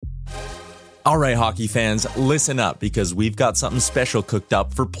All right, hockey fans, listen up because we've got something special cooked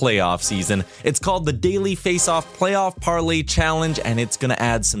up for playoff season. It's called the Daily Face-Off Playoff Parlay Challenge, and it's going to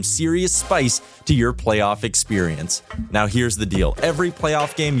add some serious spice to your playoff experience. Now, here's the deal. Every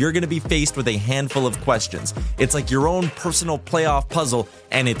playoff game, you're going to be faced with a handful of questions. It's like your own personal playoff puzzle,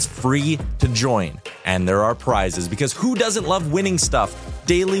 and it's free to join. And there are prizes, because who doesn't love winning stuff?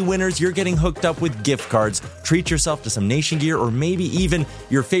 Daily winners, you're getting hooked up with gift cards. Treat yourself to some Nation gear or maybe even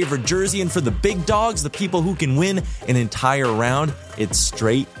your favorite jersey. And for the big dogs, the people who can win an entire round, it's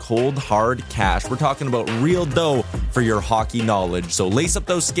straight, cold, hard cash. We're talking about real dough for your hockey knowledge. So lace up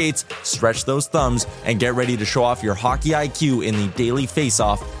those skates, stretch those thumbs, and get ready to show off your hockey IQ in the Daily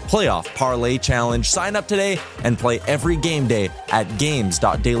Face-Off Playoff Parlay Challenge. Sign up today and play every game day at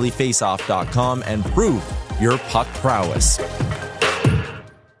games.dailyfaceoff.com and prove your puck prowess.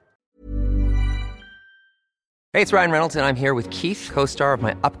 Hey, it's Ryan Reynolds, and I'm here with Keith, co-star of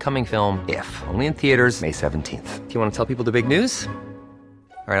my upcoming film, If, only in theaters May 17th. Do you want to tell people the big news?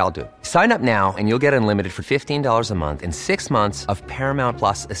 All right, I'll do it. Sign up now and you'll get unlimited for $15 a month and 6 months of Paramount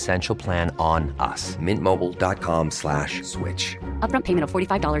Plus Essential Plan on us. MintMobile.com/switch. Upfront payment of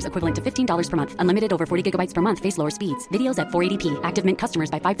 $45 equivalent to $15 per month. Unlimited over 40 gigabytes per month. Face lower speeds. Videos at 480p. Active Mint customers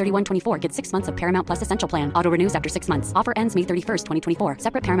by 531.24 get 6 months of Paramount Plus Essential Plan. Auto renews after 6 months. Offer ends May 31st, 2024.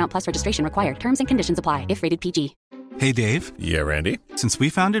 Separate Paramount Plus registration required. Terms and conditions apply if rated PG. Hey, Dave. Yeah, Randy. Since we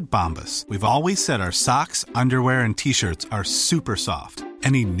founded Bombas, we've always said our socks, underwear, and T-shirts are super soft.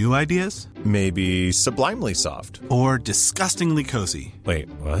 Any new ideas? Maybe sublimely soft. Or disgustingly cozy. Wait,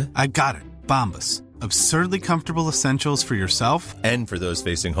 what? I got it. Bombas. Absurdly comfortable essentials for yourself and for those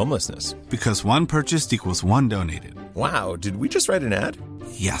facing homelessness. Because one purchased equals one donated. Wow, did we just write an ad?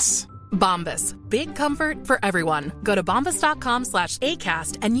 Yes. Bombas. Big comfort for everyone. Go to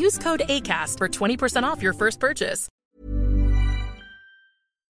bombas.com/ACAST and use code ACAST for 20% off your first purchase.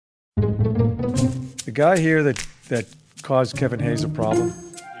 The guy here that caused Kevin Hayes a problem.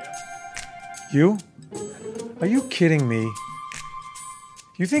 You? Are you kidding me?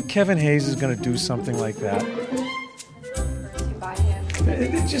 You think Kevin Hayes is going to do something like that?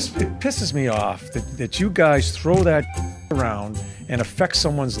 It pisses me off that you guys throw that around and affect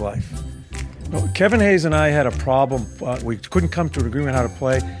someone's life. No, Kevin Hayes and I had a problem. We couldn't come to an agreement how to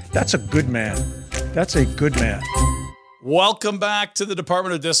play. That's a good man. That's a good man. Welcome back to the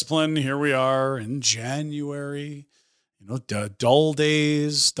Department of Discipline. Here we are in January. You know, dull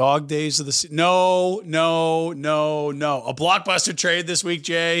days, dog days of the season. No. A blockbuster trade this week,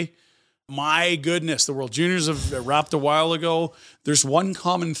 Jay. My goodness, the World Juniors have wrapped a while ago. There's one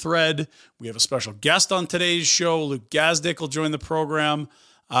common thread. We have a special guest on today's show. Luke Gazdic will join the program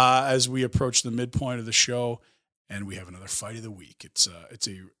as we approach the midpoint of the show. And we have another fight of the week. It's a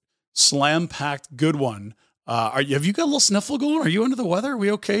slam-packed good one. Have you got a little sniffle going? Are you under the weather? Are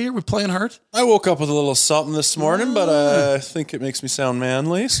we okay? Are we playing hard? I woke up with a little something this morning, but I think it makes me sound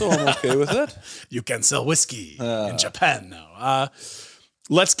manly, so I'm okay with it. You can sell whiskey in Japan now.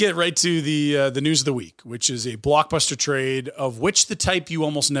 Let's get right to the news of the week, which is a blockbuster trade of which the type you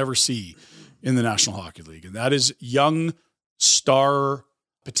almost never see in the National Hockey League, and that is young star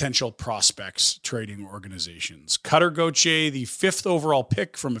potential prospects trading organizations. Cutter Gauthier, the 5th overall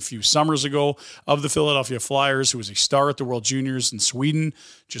pick from a few summers ago of the Philadelphia Flyers, who was a star at the World Juniors in Sweden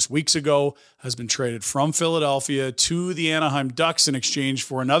just weeks ago, has been traded from Philadelphia to the Anaheim Ducks in exchange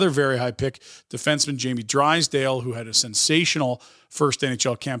for another very high pick, defenseman Jamie Drysdale, who had a sensational first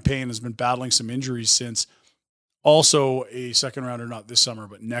NHL campaign, has been battling some injuries since. Also a second rounder, not this summer,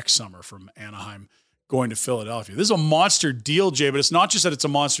 but next summer from Anaheim, going to Philadelphia. This is a monster deal, Jay, but it's not just that it's a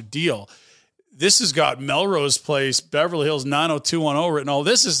monster deal. This has got Melrose Place, Beverly Hills 90210 written all.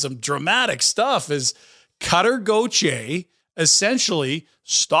 This is some dramatic stuff. As Cutter Gauthier essentially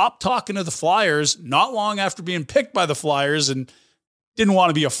stopped talking to the Flyers not long after being picked by the Flyers and didn't want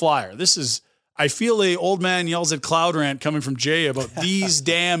to be a Flyer. This is, I feel a old man yells at cloud rant coming from Jay about these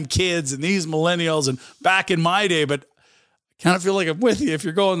damn kids and these millennials and back in my day, but I kind of feel like I'm with you if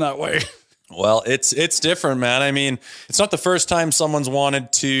you're going that way. Well, it's different, man. I mean, it's not the first time someone's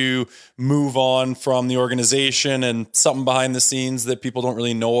wanted to move on from the organization and something behind the scenes that people don't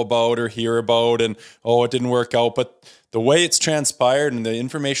really know about or hear about and, it didn't work out. But the way it's transpired and the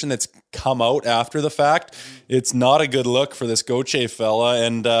information that's come out after the fact, it's not a good look for this Gauthier fella.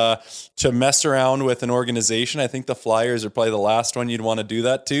 And to mess around with an organization, I think the Flyers are probably the last one you'd want to do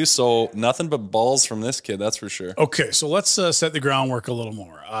that to. So nothing but balls from this kid, that's for sure. Okay, so let's set the groundwork a little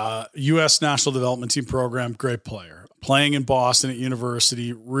more. U.S. National Development Team program, great player. Playing in Boston at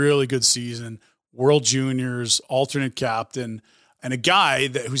university, really good season. World Juniors, alternate captain. and a guy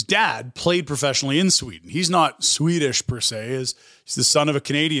whose dad played professionally in Sweden. He's not Swedish per se. He's the son of a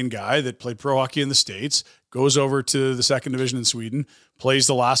Canadian guy that played pro hockey in the States, goes over to the second division in Sweden, plays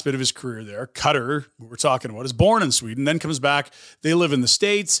the last bit of his career there. Cutter, who we're talking about, is born in Sweden, then comes back. They live in the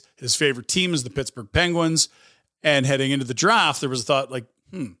States. His favorite team is the Pittsburgh Penguins. And heading into the draft, there was a thought like,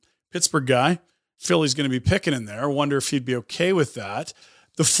 Pittsburgh guy, Philly's going to be picking in there. I wonder if he'd be okay with that.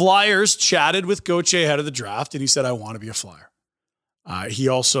 The Flyers chatted with Gauthier ahead of the draft, and he said, I want to be a Flyer. He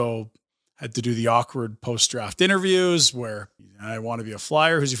also had to do the awkward post-draft interviews where I want to be a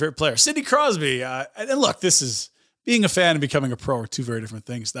Flyer. Who's your favorite player? Sidney Crosby. And look, this is being a fan and becoming a pro are two very different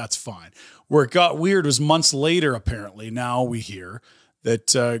things. That's fine. Where it got weird was months later, apparently. Now we hear that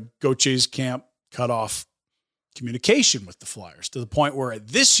Gauthier's camp cut off communication with the Flyers to the point where at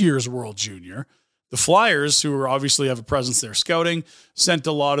this year's World Junior, the Flyers, who obviously have a presence there scouting, sent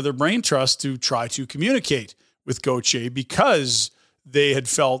a lot of their brain trust to try to communicate with Gauthier because they had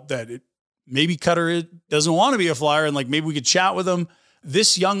felt that maybe Cutter doesn't want to be a Flyer and like maybe we could chat with him.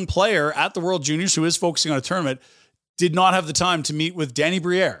 This young player at the World Juniors who is focusing on a tournament did not have the time to meet with Danny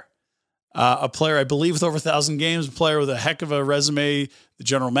Briere, a player, I believe, with over 1,000 games, a player with a heck of a resume, the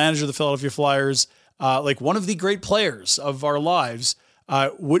general manager of the Philadelphia Flyers, like one of the great players of our lives,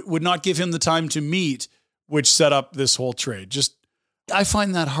 would not give him the time to meet, which set up this whole trade. Just, I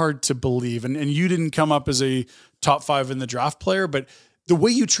find that hard to believe. And you didn't come up as a top 5 in the draft player, but the way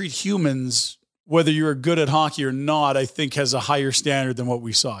you treat humans, whether you're good at hockey or not, I think has a higher standard than what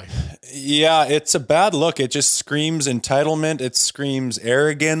we saw here. Yeah, it's a bad look. It just screams entitlement. It screams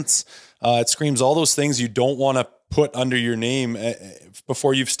arrogance. It screams all those things you don't want to put under your name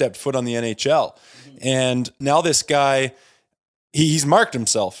before you've stepped foot on the NHL. And now this guy, he's marked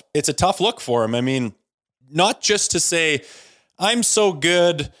himself. It's a tough look for him. I mean, not just to say, I'm so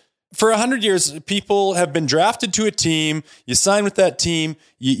good. For 100 years, people have been drafted to a team. You sign with that team.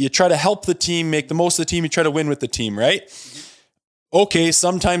 You try to help the team, make the most of the team. You try to win with the team, right? Okay,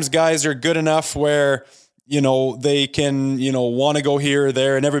 sometimes guys are good enough where, they can, want to go here or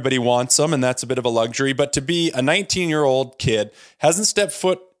there and everybody wants them, and that's a bit of a luxury. But to be a 19-year-old kid, hasn't stepped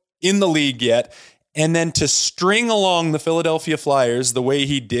foot in the league yet, and then to string along the Philadelphia Flyers the way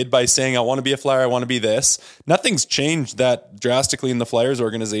he did by saying, I want to be a Flyer, I want to be this. Nothing's changed that drastically in the Flyers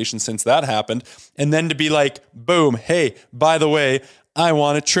organization since that happened. And then to be like, boom, hey, by the way, I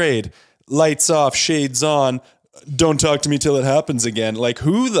want to trade. Lights off, shades on. Don't talk to me till it happens again. Like,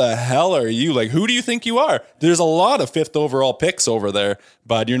 who the hell are you? Like, who do you think you are? There's a lot of 5th overall picks over there,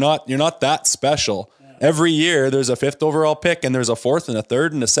 bud. You're not that special. Every year there's a 5th overall pick and there's a 4th and a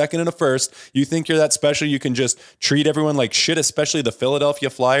 3rd and a 2nd and a 1st. You think you're that special? You can just treat everyone like shit, especially the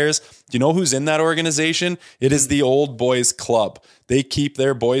Philadelphia Flyers. Do you know who's in that organization? It is the old boys club. They keep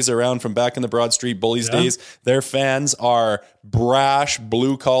their boys around from back in the Broad Street Bullies days. Their fans are brash,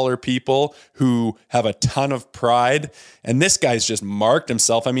 blue-collar people who have a ton of pride. And this guy's just marked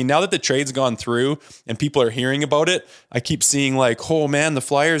himself. I mean, now that the trade's gone through and people are hearing about it, I keep seeing like, oh man, the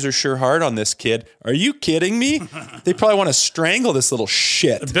Flyers are sure hard on this kid. Are you kidding me? They probably want to strangle this little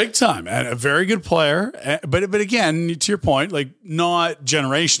shit. Big time. And a very good player. But again, to your point, like not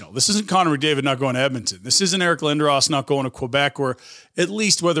generational. This isn't Connor McDavid not going to Edmonton. This isn't Eric Lindros not going to Quebec, where at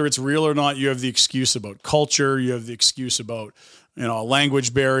least whether it's real or not, you have the excuse about culture. You have the excuse about, a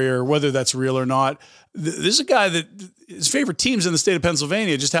language barrier, whether that's real or not. This is a guy that his favorite teams in the state of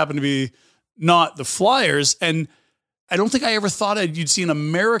Pennsylvania just happen to be not the Flyers. And I don't think I ever thought you'd see an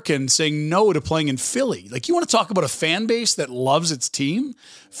American saying no to playing in Philly. Like, you want to talk about a fan base that loves its team?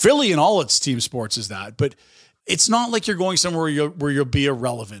 Philly and all its team sports is that. But it's not like you're going somewhere where you'll be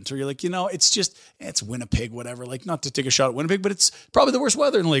irrelevant, or you're like, it's Winnipeg, whatever. Like, not to take a shot at Winnipeg, but it's probably the worst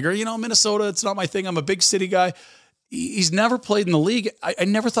weather in the league. Or, Minnesota, it's not my thing. I'm a big city guy. He's never played in the league. I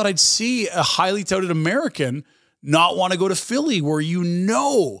never thought I'd see a highly touted American not want to go to Philly, where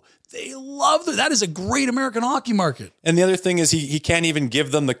they love that is a great American hockey market. And the other thing is he can't even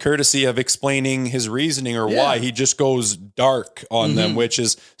give them the courtesy of explaining his reasoning or why. He just goes dark on them, which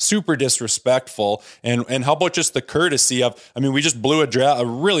is super disrespectful. And how about just the courtesy of, we just blew a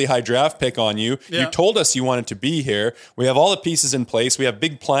really high draft pick on you. Yeah. You told us you wanted to be here. We have all the pieces in place. We have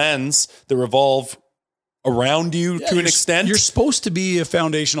big plans that revolve around you to an extent. You're supposed to be a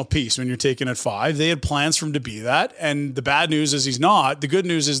foundational piece when you're taken at 5. They had plans for him to be that. And the bad news is he's not. The good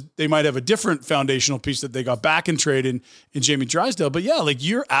news is they might have a different foundational piece that they got back in trade in Jamie Drysdale. But yeah, like,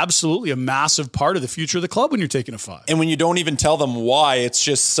 you're absolutely a massive part of the future of the club when you're taking a 5. And when you don't even tell them why, it's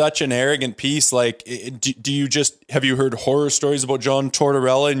just such an arrogant piece. Like, have you heard horror stories about John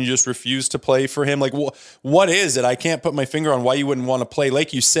Tortorella and you just refuse to play for him? Like, what is it? I can't put my finger on why you wouldn't want to play.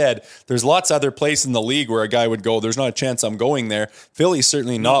 Like you said, there's lots of other places in the league where a guy would go, there's not a chance I'm going there. Philly's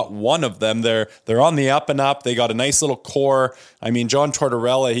certainly not one of them. They're on the up and up. They got a nice little core. I mean, John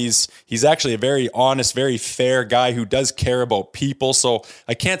Tortorella, he's actually a very honest, very fair guy who does care about people. So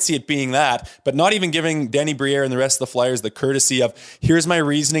I can't see it being that, but not even giving Danny Briere and the rest of the Flyers the courtesy of, here's my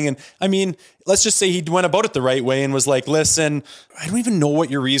reasoning. And I mean, let's just say he went about it the right way and was like, listen, I don't even know what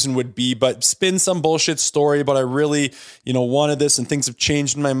your reason would be, but spin some bullshit story, but I really, wanted this and things have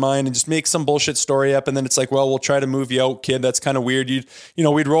changed in my mind, and just make some bullshit story up. And then it's like, well, we'll try to move you out, kid. That's kind of weird.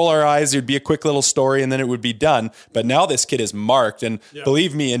 We'd roll our eyes. It'd be a quick little story and then it would be done. But now this kid is marked. And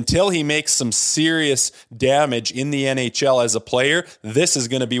believe me, until he makes some serious damage in the NHL as a player, this is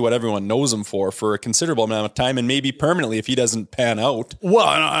going to be what everyone knows him for a considerable amount of time, and maybe permanently if he doesn't pan out. Well,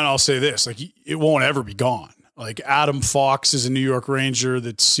 and I'll say this, like, it won't ever be gone. Like, Adam Fox is a New York Ranger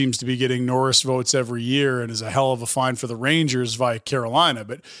that seems to be getting Norris votes every year and is a hell of a find for the Rangers via Carolina.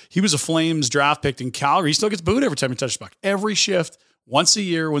 But he was a Flames draft pick in Calgary. He still gets booed every time he touches the puck. Every shift, once a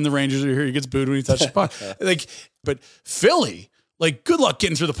year when the Rangers are here, he gets booed when he touches the puck. But Philly, like, good luck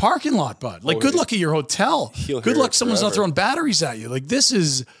getting through the parking lot, bud. Like, good luck at your hotel. Good luck someone's not throwing batteries at you. Like, this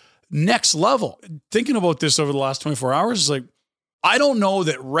is next level. Thinking about this over the last 24 hours is like, I don't know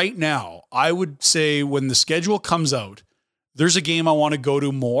that right now. I would say when the schedule comes out, there's a game I want to go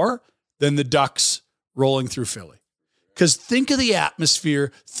to more than the Ducks rolling through Philly. Because think of the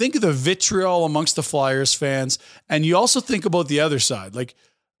atmosphere, think of the vitriol amongst the Flyers fans, and you also think about the other side. Like,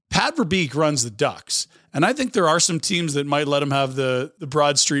 Pat Verbeek runs the Ducks, and I think there are some teams that might let him have the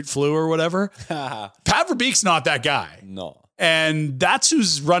Broad Street flu or whatever. Pat Verbeek's not that guy. No. And that's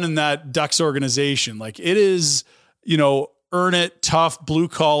who's running that Ducks organization. Like, it is, earn it, tough, blue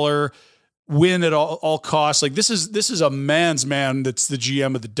collar, win at all costs. Like, this is a man's man that's the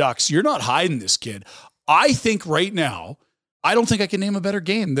GM of the Ducks. You're not hiding this kid. I think right now, I don't think I can name a better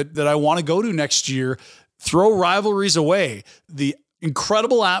game that I want to go to next year. Throw rivalries away. The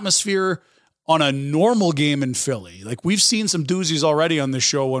incredible atmosphere on a normal game in Philly. Like, we've seen some doozies already on this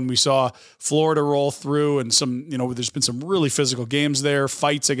show when we saw Florida roll through, and some, there's been some really physical games there,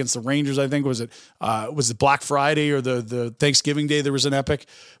 fights against the Rangers. I think was it Black Friday or the Thanksgiving Day? There was an epic,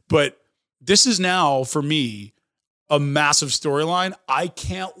 but this is now for me a massive storyline. I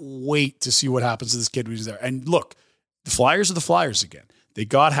can't wait to see what happens to this kid who's there. And look, the Flyers are the Flyers again. They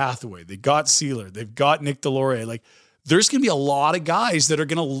got Hathaway, they got Sealer, they've got Nick Delorier. Like, there's going to be a lot of guys that are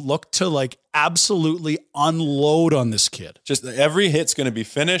going to look to, like, absolutely unload on this kid. Just every hit's going to be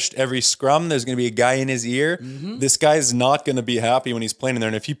finished. Every scrum, there's going to be a guy in his ear. Mm-hmm. This guy's not going to be happy when he's playing in there.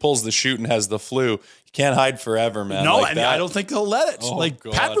 And if he pulls the chute and has the flu, you can't hide forever, man. No, like and I don't think they'll let it.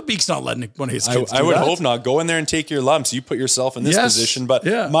 God. Pat Verbeek's not letting one of his kids I would hope not. Go in there and take your lumps. You put yourself in this position. But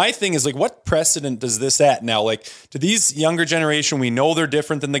my thing is, like, what precedent does this at now? Like, to these younger generation, we know they're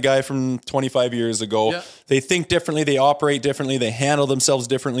different than the guy from 25 years ago. Yeah. They think differently. They operate differently. They handle themselves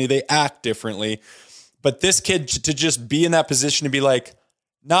differently. They act differently. But this kid to just be in that position to be like,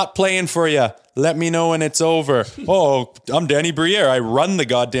 not playing for you. Let me know when it's over. Oh, I'm Danny Briere. I run the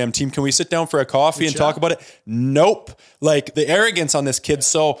goddamn team. Can we sit down for a coffee and talk about it? Nope. Like, the arrogance on this kid.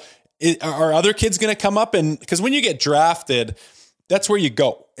 So are other kids going to come up? And because when you get drafted, that's where you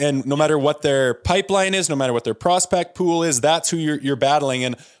go. And no matter what their pipeline is, no matter what their prospect pool is, that's who you're battling.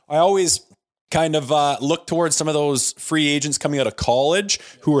 And I always kind of look towards some of those free agents coming out of college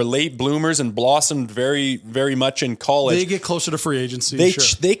who are late bloomers and blossomed very, very much in college. They get closer to free agency.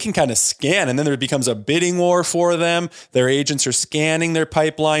 They can kind of scan, and then there becomes a bidding war for them. Their agents are scanning their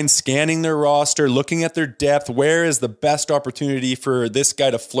pipeline, scanning their roster, looking at their depth. Where is the best opportunity for this guy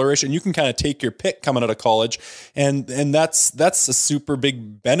to flourish? And you can kind of take your pick coming out of college. And that's a super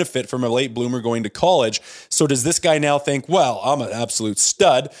big benefit from a late bloomer going to college. So does this guy now think, well, I'm an absolute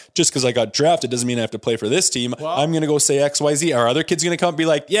stud just because I got drafted? It doesn't mean I have to play for this team. Well, I'm going to go say XYZ. Are other kids going to come and be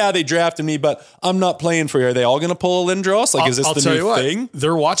like, yeah, they drafted me, but I'm not playing for you? Are they all going to pull a Lindros? Like, is this the new thing?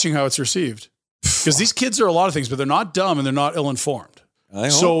 They're watching how it's received. Because these kids are a lot of things, but they're not dumb and they're not ill-informed.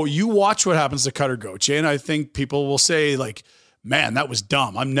 So you watch what happens to Cutter Gauthier, and I think people will say, like, man, that was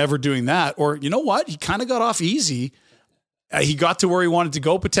dumb. I'm never doing that. Or, you know what? He kind of got off easy. He got to where he wanted to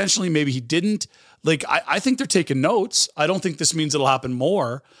go potentially. Maybe he didn't. Like, I think they're taking notes. I don't think this means it'll happen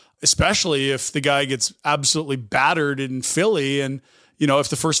more, especially if the guy gets absolutely battered in Philly. And, if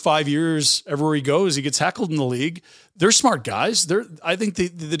the first 5 years, everywhere he goes, he gets heckled in the league. They're smart guys. I think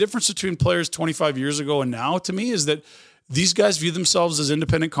the difference between players 25 years ago and now, to me, is that these guys view themselves as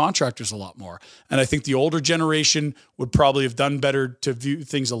independent contractors a lot more. And I think the older generation would probably have done better to view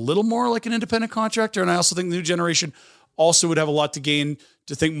things a little more like an independent contractor. And I also think the new generation also would have a lot to gain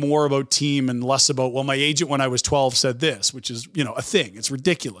to think more about team and less about, well, my agent when I was 12 said this, which is, a thing. It's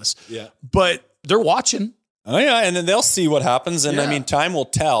ridiculous. Yeah. But they're watching. Oh, yeah, and then they'll see what happens, and I mean, time will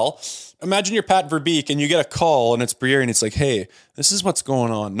tell. Imagine you're Pat Verbeek, and you get a call, and it's Briere, and it's like, hey, this is what's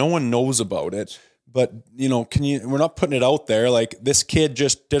going on. No one knows about it, but, we're not putting it out there. Like, this kid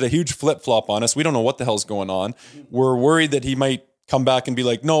just did a huge flip-flop on us. We don't know what the hell's going on. We're worried that he might come back and be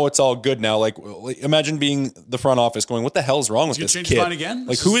like, no, it's all good now. Like imagine being the front office going, what the hell's wrong with this kid? Again?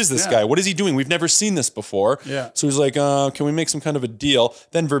 Like, who is this guy? What is he doing? We've never seen this before. Yeah. So he's like, can we make some kind of a deal?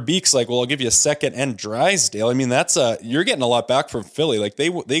 Then Verbeek's like, well, I'll give you a second and Drysdale. I mean, you're getting a lot back from Philly. Like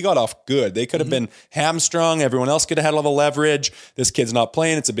they got off good. They could have been hamstrung. Everyone else could have had all the leverage. This kid's not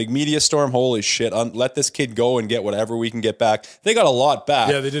playing. It's a big media storm. Holy shit. Let this kid go and get whatever we can get back. They got a lot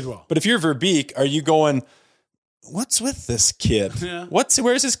back. Yeah, they did well. But if you're Verbeek, are you going, what's with this kid? Yeah.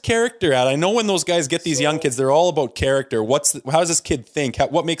 Where's his character at? I know when those guys get these young kids, they're all about character. How does this kid think?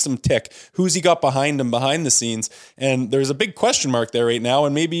 What makes him tick? Who's he got behind him behind the scenes? And there's a big question mark there right now,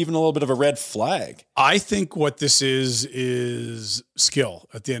 and maybe even a little bit of a red flag. I think what this is skill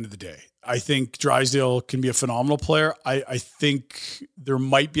at the end of the day. I think Drysdale can be a phenomenal player. I think there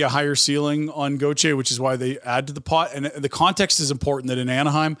might be a higher ceiling on Gauthier, which is why they add to the pot. And the context is important that in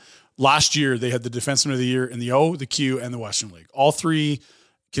Anaheim, last year, they had the Defenseman of the Year in the O, the Q, and the Western League. All three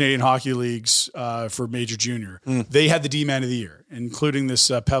Canadian hockey leagues for Major Junior. They had the D-Man of the Year, including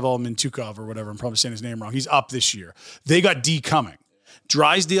this Pavel Mintukov or whatever. I'm probably saying his name wrong. He's up this year. They got D coming.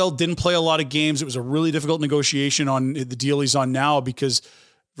 Drysdale didn't play a lot of games. It was a really difficult negotiation on the deal he's on now because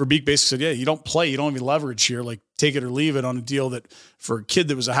Verbeek basically said, yeah, you don't play. You don't have any leverage here. Like, take it or leave it on a deal that for a kid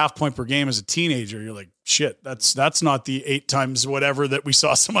that was a half point per game as a teenager, you're like, shit, that's not the 8 times whatever that we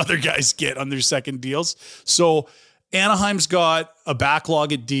saw some other guys get on their second deals. So Anaheim's got a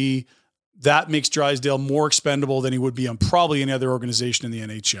backlog at D. That makes Drysdale more expendable than he would be on probably any other organization in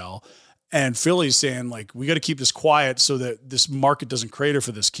the NHL. And Philly's saying, like, we got to keep this quiet so that this market doesn't crater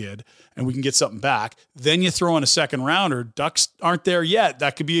for this kid and we can get something back. Then you throw in a second rounder. Ducks aren't there yet.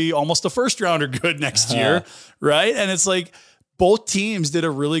 That could be almost a first rounder good next year, right? And it's like both teams did a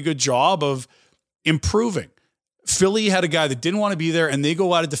really good job of improving. Philly had a guy that didn't want to be there, and they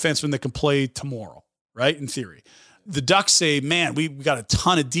go out a defenseman that can play tomorrow, right, in theory. The Ducks say, man, we got a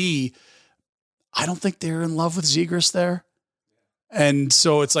ton of D. I don't think they're in love with Zegras there. And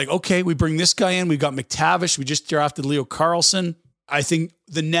so it's like, okay, we bring this guy in. We've got McTavish. We just drafted Leo Carlson. I think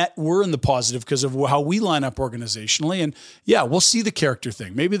the net, we're in the positive because of how we line up organizationally. And yeah, we'll see the character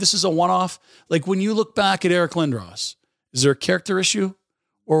thing. Maybe this is a one-off. Like when you look back at Eric Lindros, is there a character issue?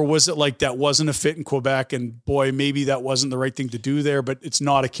 Or was it like that wasn't a fit in Quebec and boy, maybe that wasn't the right thing to do there, but it's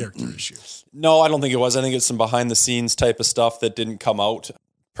not a character issue? No, I don't think it was. I think it's some behind the scenes type of stuff that didn't come out.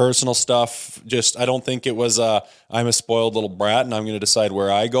 Personal stuff, I don't think it was I'm a spoiled little brat and I'm going to decide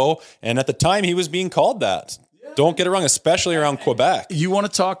where I go. And at the time, he was being called that. Yeah. Don't get it wrong, especially around Quebec. You want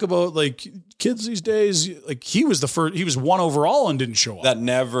to talk about like kids these days? Like he was he was 1 overall and didn't show up. That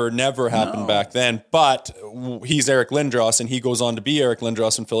never happened back then. But he's Eric Lindros and he goes on to be Eric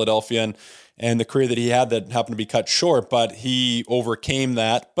Lindros in Philadelphia and the career that he had that happened to be cut short, but he overcame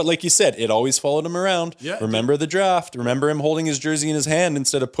that. But like you said, it always followed him around. Yeah, remember the draft. Remember him holding his jersey in his hand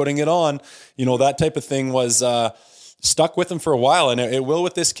instead of putting it on. You know, that type of thing was stuck with him for a while, and it will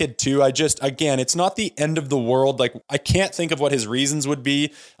with this kid too. Again, it's not the end of the world. Like, I can't think of what his reasons would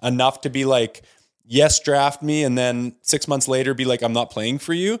be enough to be like, yes, draft me, and then 6 months later be like, I'm not playing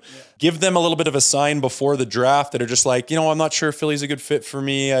for you. Yeah. Give them a little bit of a sign before the draft that are just like, I'm not sure if Philly's a good fit for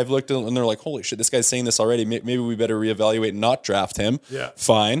me. I've looked at it, and they're like, holy shit, this guy's saying this already. Maybe we better reevaluate and not draft him. Yeah.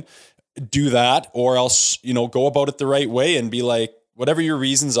 Fine. Do that, or else, go about it the right way and be like, whatever your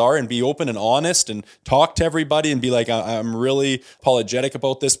reasons are, and be open and honest and talk to everybody and be like, I'm really apologetic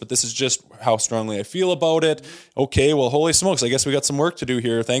about this, but this is just how strongly I feel about it. Okay, well, holy smokes, I guess we got some work to do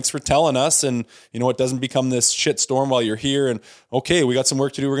here. Thanks for telling us. And it doesn't become this shit storm while you're here. And okay, we got some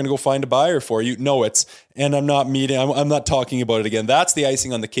work to do. We're going to go find a buyer for you. No, and I'm not talking about it again. That's the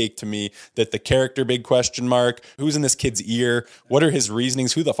icing on the cake to me, that the character, big question mark, who's in this kid's ear? What are his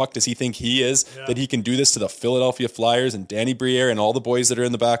reasonings? Who the fuck does he think he is that he can do this to the Philadelphia Flyers and Danny Briere and all the boys that are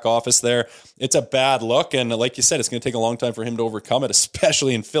in the back office there? It's a bad look. And like you said, it's going to take a long time for him to overcome it,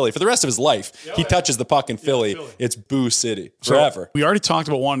 especially in Philly. For the rest of his life, he touches the puck in Philly. It's Boo City forever. So we already talked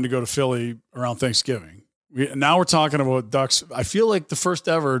about wanting to go to Philly around Thanksgiving. Now we're talking about Ducks. I feel like the first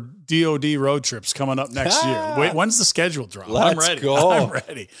ever DOD road trip's coming up next year. Wait, when's the schedule drop? I'm ready. I'm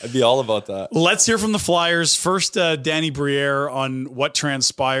ready. I'd be all about that. Let's hear from the Flyers. First, Danny Briere on what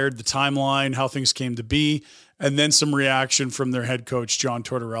transpired, the timeline, how things came to be, and then some reaction from their head coach, John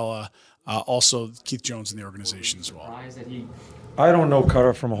Tortorella, also Keith Jones in the organization as well. I don't know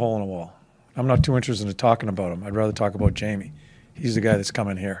Cutter from a hole in a wall. I'm not too interested in talking about him. I'd rather talk about Jamie. He's the guy that's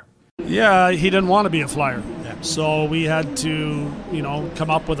coming here. Yeah, he didn't want to be a Flyer. So we had to, come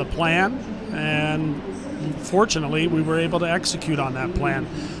up with a plan, and fortunately we were able to execute on that plan.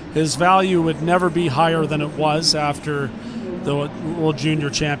 His value would never be higher than it was after the World Junior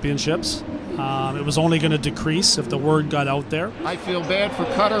Championships. It was only going to decrease if the word got out there. I feel bad for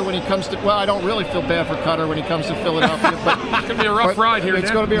Cutter when he comes to... Well, I don't really feel bad for Cutter when he comes to Philadelphia. But it's going to be a rough ride here.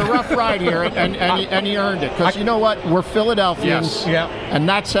 It's going to be a rough ride here, and he earned it. Because you know what? We're Philadelphians, and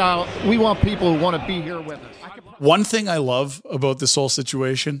that's how we want people who want to be here with us. One thing I love about this whole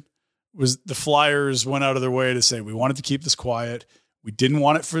situation was the Flyers went out of their way to say, we wanted to keep this quiet. We didn't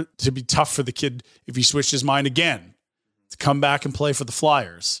want it to be tough for the kid if he switched his mind again to come back and play for the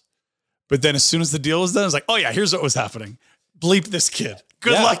Flyers. But then as soon as the deal was done, it's like, oh yeah, here's what was happening. Bleep this kid.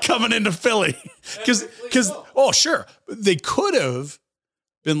 Good luck coming into Philly. Because, oh sure, they could have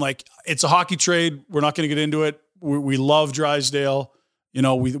been like, it's a hockey trade. We're not going to get into it. We love Drysdale.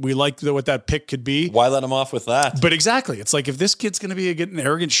 We like what that pick could be. Why let him off with that? But exactly. It's like, if this kid's going to be getting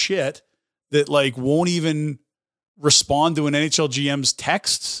arrogant shit that like won't even respond to an NHL GM's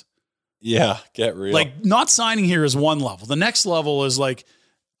texts. Yeah, get real. Like, not signing here is one level. The next level is like,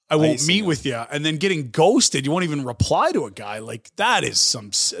 I won't meet with you. And then getting ghosted. You won't even reply to a guy. Like, that is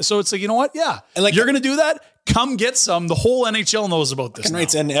some... So it's like, you know what? Yeah. And like, you're going to do that? Come get some. The whole NHL knows about this now.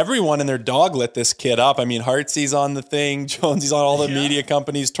 Right. And everyone and their dog lit this kid up. I mean, Hartsy's on the thing. Jonesy's on all the media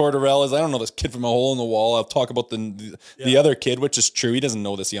companies. Tortorella's. I don't know this kid from a hole in the wall. I'll talk about the other kid, which is true. He doesn't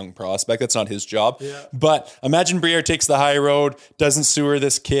know this young prospect. That's not his job. Yeah. But imagine Briere takes the high road, doesn't sewer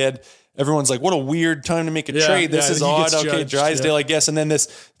this kid. Everyone's like, what a weird time to make a trade. This is odd. Okay, Drysdale, I guess. And then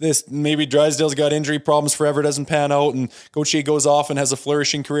this maybe Drysdale's got injury problems forever, doesn't pan out, and Gauthier goes off and has a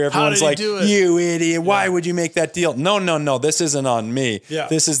flourishing career. Everyone's like, you idiot. Why would you make that deal? No. This isn't on me. Yeah.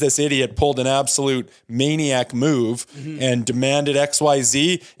 This is this idiot pulled an absolute maniac move and demanded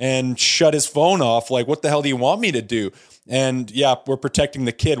XYZ and shut his phone off. Like, what the hell do you want me to do? And yeah, we're protecting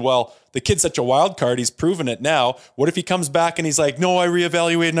the kid. Well, the kid's such a wild card. He's proven it now. What if he comes back and he's like, no, I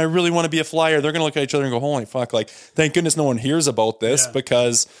reevaluated and I really want to be a Flyer. They're going to look at each other and go, holy fuck. Like, thank goodness no one hears about this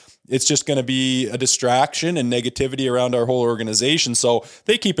because it's just going to be a distraction and negativity around our whole organization. So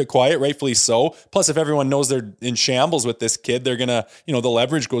they keep it quiet, rightfully so. Plus, if everyone knows they're in shambles with this kid, they're going to, the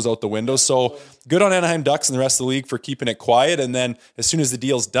leverage goes out the window. So good on Anaheim Ducks and the rest of the league for keeping it quiet. And then as soon as the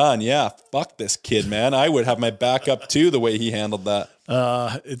deal's done, fuck this kid, man. I would have my back up too, the way he handled that.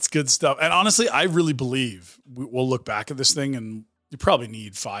 It's good stuff. And honestly, I really believe we'll look back at this thing and you probably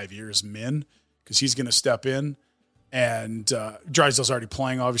need 5 years min because he's going to step in. And Drysdale's already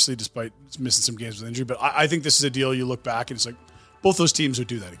playing, obviously, despite missing some games with injury. But I think this is a deal you look back and it's like both those teams would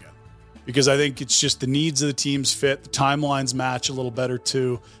do that again. Because I think it's just the needs of the teams fit. The timelines match a little better,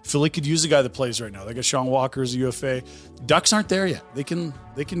 too. Philly could use a guy that plays right now. They got Sean Walker as a UFA. Ducks aren't there yet. They can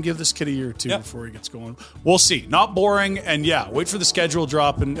give this kid a year or two before he gets going. We'll see. Not boring. And, wait for the schedule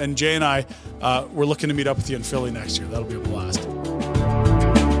drop. And Jay and I, we're looking to meet up with you in Philly next year. That'll be a blast.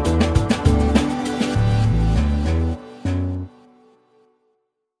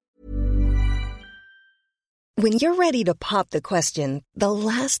 When you're ready to pop the question, the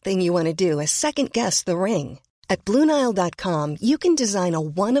last thing you want to do is second-guess the ring. At BlueNile.com, you can design a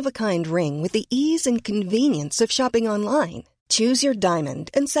one-of-a-kind ring with the ease and convenience of shopping online. Choose your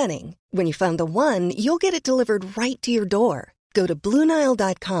diamond and setting. When you find the one, you'll get it delivered right to your door. Go to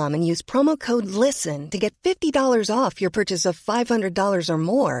BlueNile.com and use promo code LISTEN to get $50 off your purchase of $500 or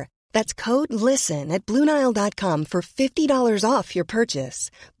more. That's code LISTEN at BlueNile.com for $50 off your purchase.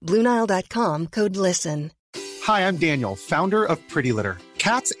 BlueNile.com, code LISTEN. Hi, I'm Daniel, founder of Pretty Litter.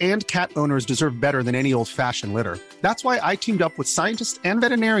 Cats and cat owners deserve better than any old-fashioned litter. That's why I teamed up with scientists and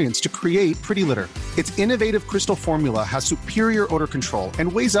veterinarians to create Pretty Litter. Its innovative crystal formula has superior odor control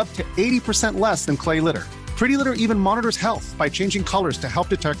and weighs up to 80% less than clay litter. Pretty Litter even monitors health by changing colors to help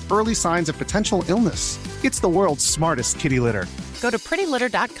detect early signs of potential illness. It's the world's smartest kitty litter. Go to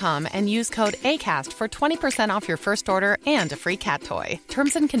prettylitter.com and use code ACAST for 20% off your first order and a free cat toy.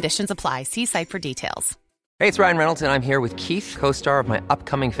 Terms and conditions apply. See site for details. Hey, it's Ryan Reynolds, and I'm here with Keith, co-star of my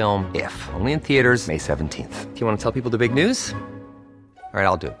upcoming film, If, only in theaters May 17th. Do you want to tell people the big news? All right,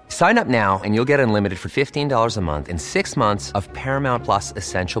 I'll do it. Sign up now and you'll get unlimited for $15 a month and 6 months of Paramount Plus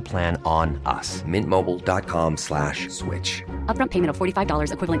Essential Plan on us. MintMobile.com/switch. Upfront payment of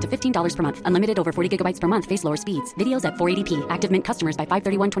 $45 equivalent to $15 per month. Unlimited over 40 gigabytes per month. Face lower speeds. Videos at 480p. Active Mint customers by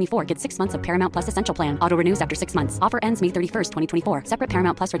 531.24 get 6 months of Paramount Plus Essential Plan. Auto renews after 6 months. Offer ends May 31st, 2024. Separate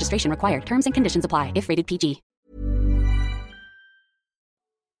Paramount Plus registration required. Terms and conditions apply if rated PG.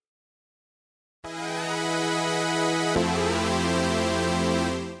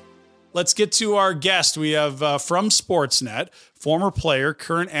 let's get to our guest. We have from Sportsnet, former player,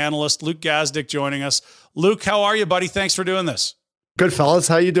 current analyst, Luke Gazdic joining us. Luke, how are you, buddy? Thanks for doing this. Good, fellas.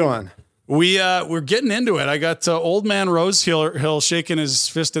 How you doing? We're getting into it. I got old man Rosehill shaking his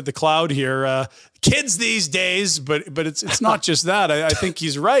fist at the cloud here. Kids these days, but it's not just that. I think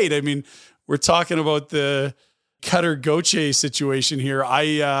he's right. I mean, we're talking about the Cutter Gauthier situation here.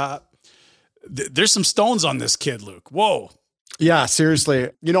 There's some stones on this kid, Luke. Whoa. Yeah, seriously.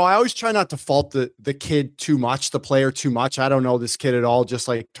 I always try not to fault the kid too much, the player too much. I don't know this kid at all, just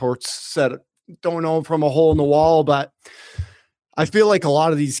like Torts said, don't know him from a hole in the wall, but I feel like a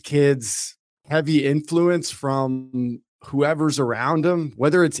lot of these kids, heavy influence from whoever's around him,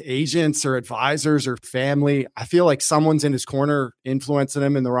 whether it's agents or advisors or family. I feel like someone's in his corner influencing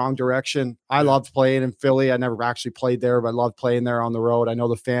him in the wrong direction. I loved playing in Philly. I never actually played there, but I loved playing there on the road. I know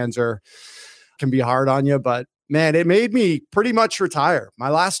the fans can be hard on you, but man, it made me pretty much retire. My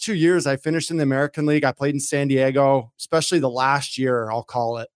last 2 years, I finished in the American League. I played in San Diego, especially the last year, I'll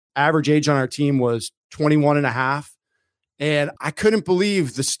call it. Average age on our team was 21 and a half. And I couldn't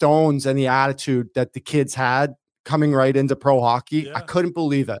believe the stones and the attitude that the kids had coming right into pro hockey. Yeah. I couldn't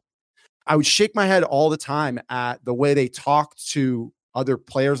believe it. I would shake my head all the time at the way they talked to other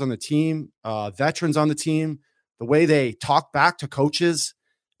players on the team, veterans on the team, the way they talk back to coaches.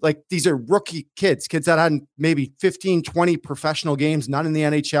 Like, these are rookie kids that had maybe 15, 20 professional games, none in the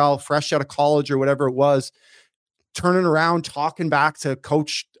NHL, fresh out of college or whatever it was, turning around, talking back to a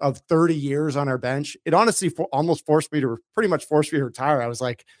coach of 30 years on our bench. It honestly almost forced me to retire. I was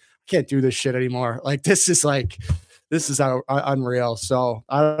like, I can't do this shit anymore. Like, this is unreal. So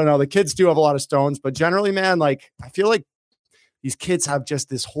I don't know. The kids do have a lot of stones, but generally, man, like, I feel like these kids have just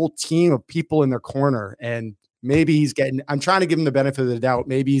this whole team of people in their corner, and maybe I'm trying to give him the benefit of the doubt.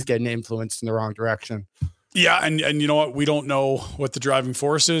 Maybe he's getting influenced in the wrong direction. Yeah. And you know what? We don't know what the driving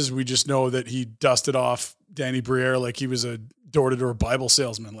force is. We just know that he dusted off Danny Briere like he was a door-to-door Bible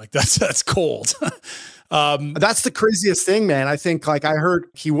salesman. Like, that's cold. That's the craziest thing, man. I think, like, I heard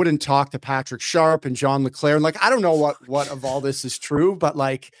he wouldn't talk to Patrick Sharp and John LeClaire. And, like, I don't know what of all this is true, but,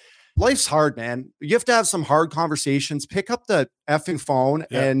 like, life's hard, man. You have to have some hard conversations. Pick up the effing phone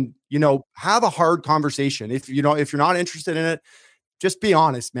and, have a hard conversation. If you're not interested in it, just be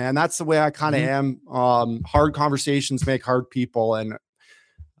honest, man. That's the way I kind of am. Hard conversations make hard people. And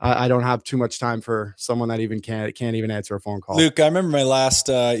I don't have too much time for someone that even can't even answer a phone call. Luke, I remember my last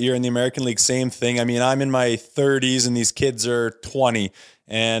year in the American League, same thing. I mean, I'm in my 30s and these kids are 20.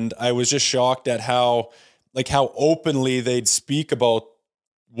 And I was just shocked at how openly they'd speak about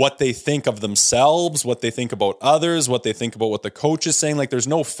what they think of themselves, what they think about others, what they think about what the coach is saying. Like, there's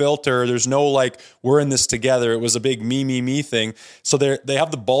no filter. There's no, like, we're in this together. It was a big me thing. So they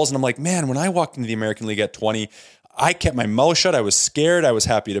have the balls. And I'm like, man, when I walked into the American League at 20, I kept my mouth shut. I was scared. I was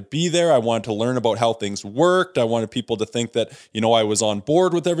happy to be there. I wanted to learn about how things worked. I wanted people to think that, I was on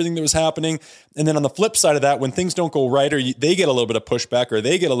board with everything that was happening. And then on the flip side of that, when things don't go right, or they get a little bit of pushback, or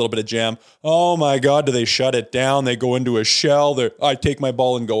they get a little bit of jam, oh my God, do they shut it down? They go into a shell. I take my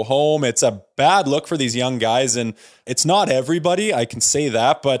ball and go home. It's a bad look for these young guys. And it's not everybody, I can say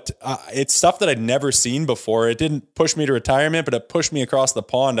that, but it's stuff that I'd never seen before. It didn't push me to retirement, but it pushed me across the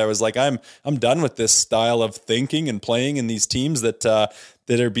pond. I was like, I'm done with this style of thinking and playing in these teams that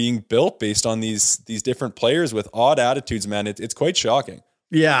are being built based on these different players with odd attitudes, man. It's quite shocking.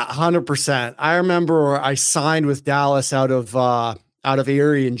 Yeah, 100%. I remember I signed with Dallas out of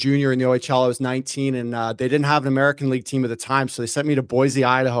Erie in junior in the OHL. I was 19, and they didn't have an American League team at the time, so they sent me to Boise,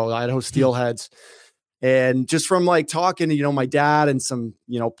 Idaho Steelheads. And just from, like, talking to, my dad and some,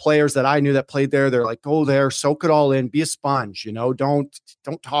 players that I knew that played there, they're like, go there, soak it all in, be a sponge, don't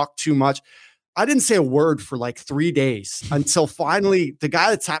talk too much. I didn't say a word for like 3 days until finally the guy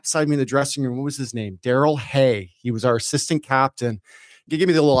that sat beside me in the dressing room, what was his name? Daryl Hay. He was our assistant captain. He gave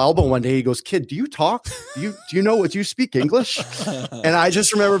me the little elbow one day. He goes, kid, do you talk? Do you know what you speak English? And I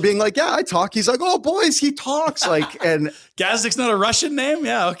just remember being like, yeah, I talk. He's like, oh, boys, he talks. Like, and Gazdic's not a Russian name.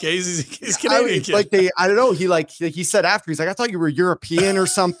 Yeah. Okay. He's Canadian. I don't know. He said after, he's like, I thought you were European or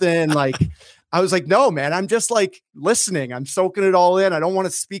something. Like, I was like, no, man, I'm just, like, listening. I'm soaking it all in. I don't want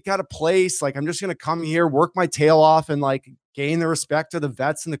to speak out of place. Like, I'm just going to come here, work my tail off, and, like, gain the respect of the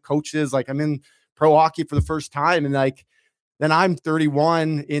vets and the coaches. Like, I'm in pro hockey for the first time. And, like, then I'm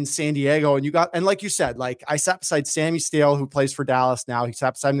 31 in San Diego, and like you said, like, I sat beside Sammy Stale, who plays for Dallas now. He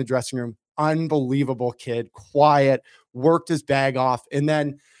sat beside me in the dressing room. Unbelievable kid, quiet, worked his bag off. And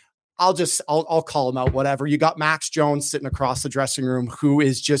then I'll call him out, whatever. You got Max Jones sitting across the dressing room, who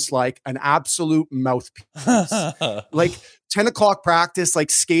is just like an absolute mouthpiece. Like 10 o'clock practice, like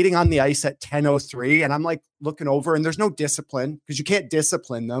skating on the ice at 10:03. And I'm like looking over, and there's no discipline because you can't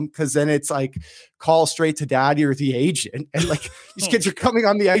discipline them, because then it's like call straight to daddy or the agent. And like these kids are coming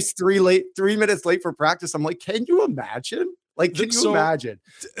on the ice 3 minutes late for practice. I'm like, can you imagine? Like, can you imagine?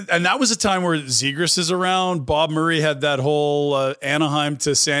 And that was a time where Zegras is around. Bob Murray had that whole Anaheim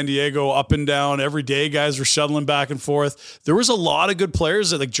to San Diego up and down. Every day guys were shuttling back and forth. There was a lot of good players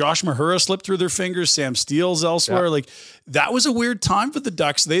that, like Josh Mahura, slipped through their fingers. Sam Steele's elsewhere. Like, that was a weird time for the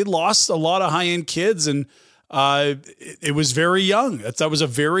Ducks. They lost a lot of high-end kids, and it was very young. That was a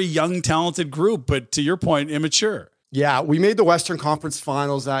very young, talented group, but to your point, immature. Yeah, we made the Western Conference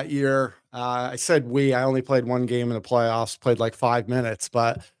Finals that year. I said I only played one game in the playoffs, played like 5 minutes,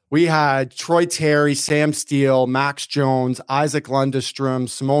 but we had Troy Terry, Sam Steele, Max Jones, Isaac Lundestrom,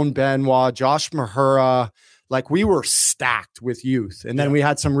 Simone Benoit, Josh Mahura. Like, we were stacked with youth. And then we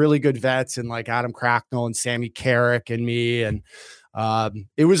had some really good vets and like Adam Cracknell and Sammy Carrick and me. And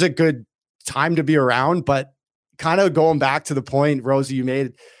it was a good time to be around, but kind of going back to the point, Rosie, you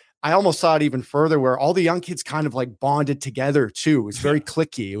made, I almost saw it even further where all the young kids kind of like bonded together too. It was very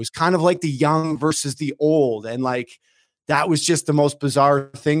cliquey. It was kind of like the young versus the old. And like, that was just the most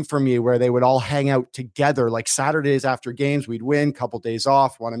bizarre thing for me, where they would all hang out together. Like Saturdays after games, we'd win, couple days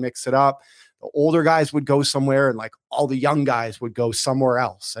off, want to mix it up. The older guys would go somewhere and like all the young guys would go somewhere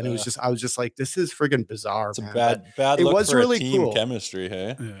else. And it was just, I was just like, this is friggin' bizarre. It's a bad it look was for really a team cool. chemistry,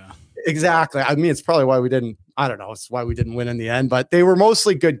 hey? Yeah. Exactly. I mean, it's probably why we didn't, I don't know. It's why we didn't win in the end, but they were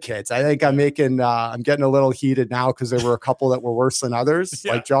mostly good kids. I think I'm getting a little heated now because there were a couple that were worse than others.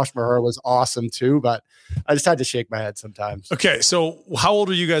 Like Josh Mahura was awesome too, but I just had to shake my head sometimes. Okay. So how old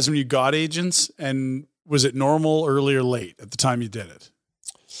were you guys when you got agents, and was it normal, early or late at the time you did it?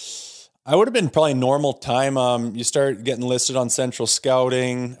 I would have been probably normal time. You start getting listed on Central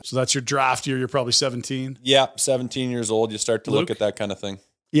Scouting. So that's your draft year. You're probably 17. Yeah. 17 years old. You start to look at that kind of thing.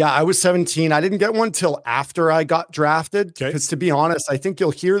 Yeah, I was 17. I didn't get one till after I got drafted. Because to be honest, I think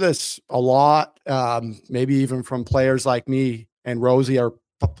you'll hear this a lot, maybe even from players like me and Rosie, or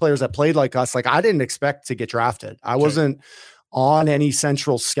players that played like us. Like, I didn't expect to get drafted. I wasn't on any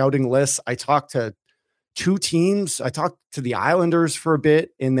Central Scouting lists. I talked to 2 teams. I talked to the Islanders for a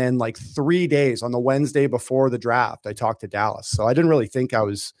bit. And then like 3 days on the Wednesday before the draft, I talked to Dallas. So I didn't really think I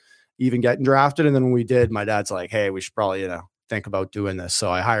was even getting drafted. And then when we did, my dad's like, hey, we should probably, think about doing this. So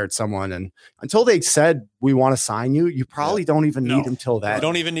I hired someone, and until they said we want to sign you, you probably don't even need them till then. You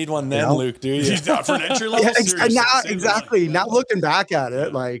don't even need one then, Luke, do you? For an entry level. Exactly. Now looking back at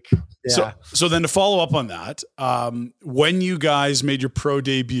it, So then to follow up on that, when you guys made your pro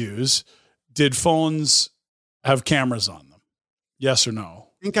debuts, did phones have cameras on them? Yes or no?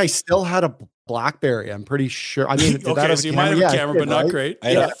 I think I still had a BlackBerry. I'm pretty sure. I mean, so you might have a camera, but not great. I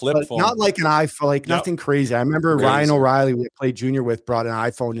had a flip phone. Not like an iPhone, like nothing crazy. I remember Ryan O'Reilly, we played junior with, brought an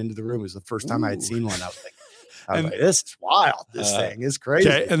iPhone into the room. It was the first time I had seen one. I was like, this is wild. This thing is crazy.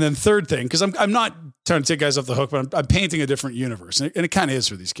 Okay. And then third thing, because I'm not trying to take guys off the hook, but I'm painting a different universe. And it kind of is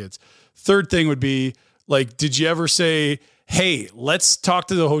for these kids. Third thing would be like, did you ever say, hey, let's talk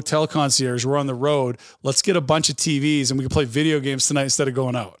to the hotel concierge. We're on the road. Let's get a bunch of TVs and we can play video games tonight instead of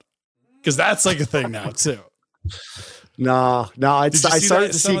going out? Because that's like a thing now too. No. I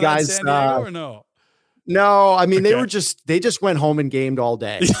started to see guys. Or no? No, I mean, they just went home and gamed all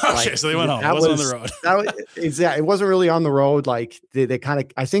day. Okay, so they went home. It wasn't on the road. It wasn't really on the road. Like they kind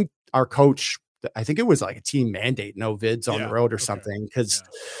of, I think our coach, I think it was like a team mandate, no vids on the road or something.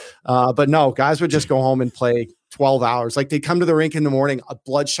 But no, guys would just go home and play 12 hours. Like, they'd come to the rink in the morning, a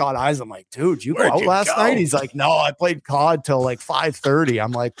bloodshot eyes. I'm like, dude, you go out last night? He's like, no, I played COD till like 5:30.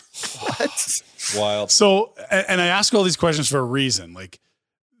 I'm like, what? Wild. So, and I ask all these questions for a reason. Like,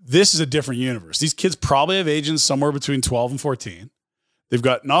 this is a different universe. These kids probably have agents somewhere between 12 and 14. They've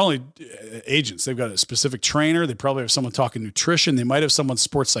got not only agents, they've got a specific trainer. They probably have someone talking nutrition. They might have someone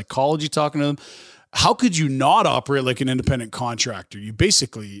sports psychology talking to them. How could you not operate like an independent contractor? You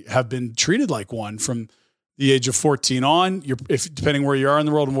basically have been treated like one from the age of 14 on. Depending where you are in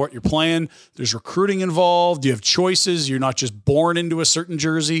the world and what you're playing, there's recruiting involved. You have choices. You're not just born into a certain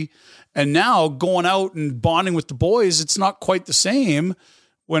jersey. And now going out and bonding with the boys, it's not quite the same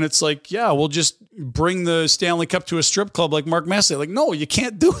when it's like, yeah, we'll just bring the Stanley Cup to a strip club like Mark Messier. Like, no, you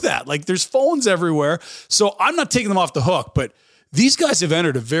can't do that. Like, there's phones everywhere. So I'm not taking them off the hook, but these guys have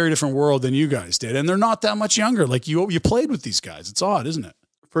entered a very different world than you guys did. And they're not that much younger. Like, you played with these guys. It's odd, isn't it?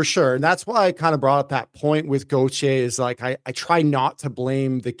 For sure. And that's why I kind of brought up that point with Gauthier is like, I try not to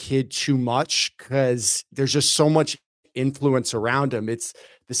blame the kid too much because there's just so much influence around him. It's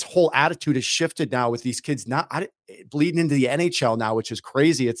this whole attitude has shifted now with these kids bleeding into the NHL now, which is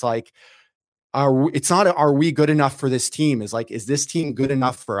crazy. It's like, are we good enough for this team? Is this team good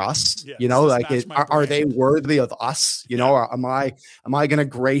enough for us? Yeah, are they worthy of us? Am I going to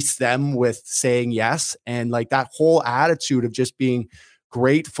grace them with saying yes? And like that whole attitude of just being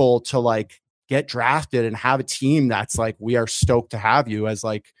grateful to like get drafted and have a team that's like, we are stoked to have you, as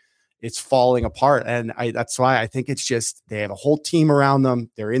like it's falling apart. And that's why I think it's just, they have a whole team around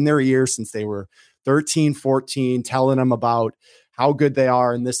them. They're in their ears since they were 13, 14, telling them about how good they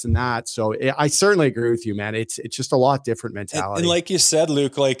are and this and that. So I certainly agree with you, man. It's just a lot different mentality. And like you said,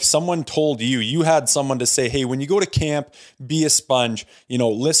 Luke, like someone told you had someone to say, hey, when you go to camp, be a sponge,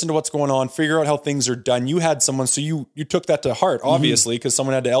 listen to what's going on, figure out how things are done. You had someone, so you took that to heart, obviously, because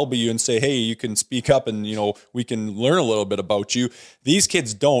someone had to elbow you and say, hey, you can speak up and, we can learn a little bit about you. These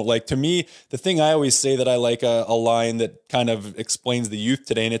kids don't. Like, to me, the thing I always say that I like a line that kind of explains the youth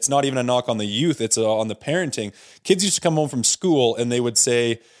today, and it's not even a knock on the youth, it's on the parenting. Kids used to come home from school and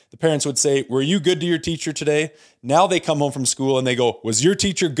the parents would say, were you good to your teacher today? Now they come home from school and they go, was your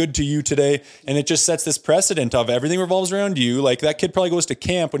teacher good to you today? And it just sets this precedent of everything revolves around you. Like that kid probably goes to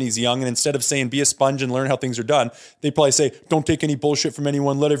camp when he's young, and instead of saying be a sponge and learn how things are done, they probably say, don't take any bullshit from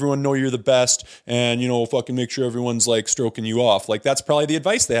anyone. Let everyone know you're the best. And, fucking make sure everyone's like stroking you off. Like that's probably the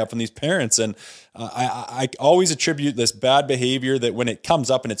advice they have from these parents. And I always attribute this bad behavior that when it comes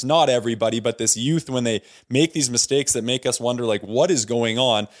up, and it's not everybody, but this youth, when they make these mistakes that make us wonder like, what is going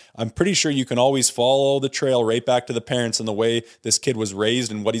on? I'm pretty sure you can always follow the trail right back to the parents and the way this kid was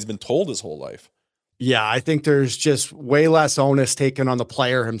raised and what he's been told his whole life. Yeah, I think there's just way less onus taken on the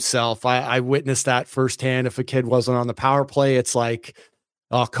player himself. I witnessed that firsthand. If a kid wasn't on the power play, it's like,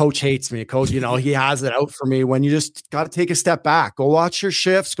 oh, coach hates me. Coach, he has it out for me. When you just got to take a step back, go watch your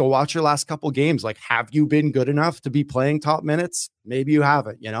shifts, go watch your last couple games. Like, have you been good enough to be playing top minutes? Maybe you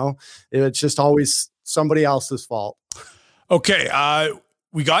haven't, it's just always somebody else's fault. Okay.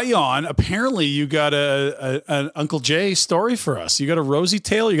 We got you on. Apparently you got an Uncle Jay story for us. You got a Rosie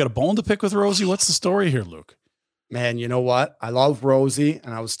tale. You got a bone to pick with Rosie. What's the story here, Luke? Man, you know what? I love Rosie,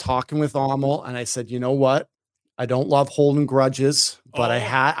 and I was talking with Amal, and I said, you know what? I don't love holding grudges, but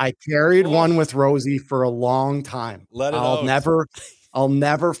I carried one with Rosie for a long time. I'll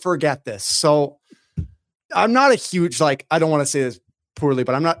never forget this. So I'm not a huge, I don't want to say this poorly,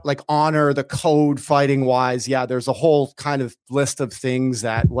 but I'm not like honor the code fighting wise. Yeah, there's a whole kind of list of things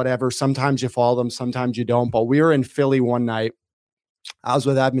that whatever, sometimes you follow them, sometimes you don't. But we were in Philly one night. I was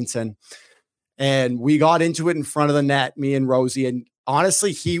with Edmonton, and we got into it in front of the net, me and Rosie. And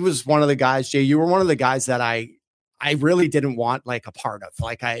honestly, he was one of the guys, Jay, you were one of the guys that I really didn't want like a part of.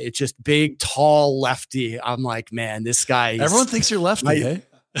 It's just big, tall lefty. I'm like, man, this guy. Everyone thinks you're lefty, eh?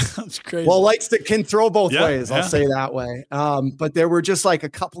 That's crazy. Well, can throw both ways. I'll say that way. But there were just like a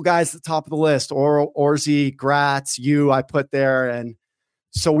couple guys at the top of the list, Orzi, Gratz, I put there. And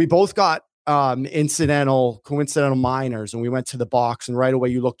so we both got coincidental minors, and we went to the box, and right away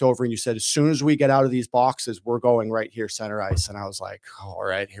you looked over and you said, as soon as we get out of these boxes, we're going right here, center ice. And I was like, all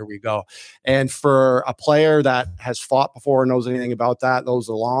right, here we go. And for a player that has fought before and knows anything about that, those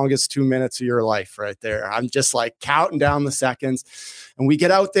are the longest 2 minutes of your life right there. I'm just like counting down the seconds, and we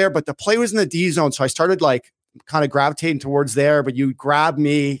get out there, but the play was in the D zone. So I started like kind of gravitating towards there, but you grabbed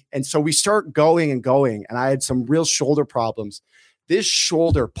me. And so we start going, and I had some real shoulder problems. This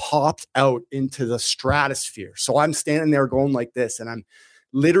shoulder popped out into the stratosphere. So I'm standing there going like this, and I'm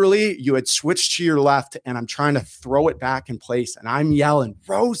literally, you had switched to your left, and I'm trying to throw it back in place, and I'm yelling,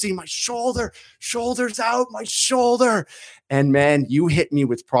 Rosie, my shoulder's out, my shoulder. And man, you hit me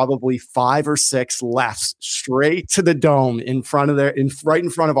with probably 5 or 6 lefts straight to the dome right in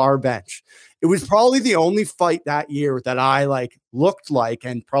front of our bench. It was probably the only fight that year that I looked like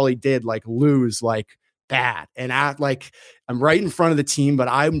and probably did lose bad. And I'm right in front of the team, but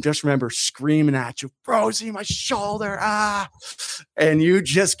I just remember screaming at you, Rosie, my shoulder, and you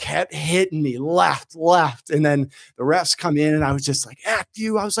just kept hitting me left. And then the refs come in, and I was just like, F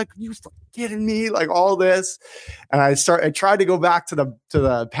you. I was like, you kidding me? All this. And I tried to go back to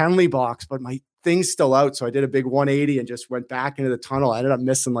the penalty box, but my thing's still out. So I did a big 180 and just went back into the tunnel. I ended up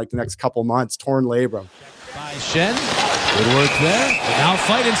missing the next couple months, torn labrum. By Shen. Good work there. Now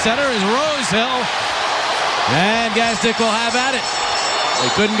fighting center is Rosehill. And Gazdic will have at it. They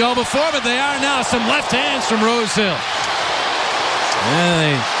couldn't go before, but they are now. Some left hands from Rosehill. And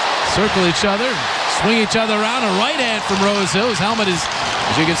they circle each other, swing each other around. A right hand from Rosehill. His helmet is,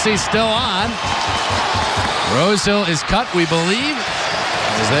 as you can see, still on. Rosehill is cut, we believe,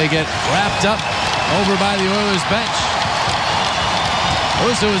 as they get wrapped up over by the Oilers bench.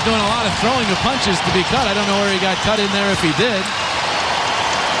 Rosehill was doing a lot of throwing of punches to be cut. I don't know where he got cut in there if he did.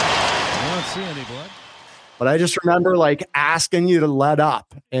 I don't see any blood. But I just remember like asking you to let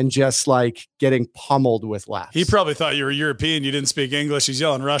up and just like getting pummeled with lefts. He probably thought you were European. You didn't speak English. He's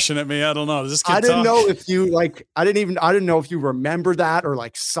yelling Russian at me. I don't know. Does this kid I didn't talk? know if you like, I didn't know if you remember that or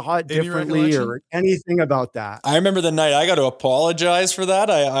like saw it differently or anything about that. I remember the night. I got to apologize for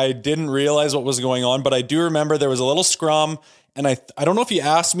that. I didn't realize what was going on, but I do remember there was a little scrum. And I don't know if he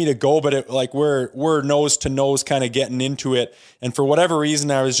asked me to go, but it like we're nose to nose kind of getting into it. And for whatever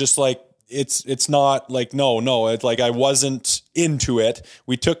reason, I was just like, it's not like, no. It's like, I wasn't into it.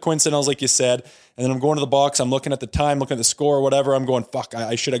 We took coincidentals, like you said. And then I'm going to the box. I'm looking at the time, looking at the score or whatever. I'm going, fuck,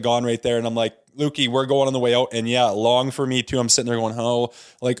 I should have gone right there. And I'm like, Lukey, we're going on the way out. And yeah, long for me too. I'm sitting there going,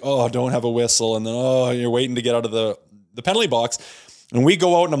 don't have a whistle. And then, you're waiting to get out of the penalty box. And we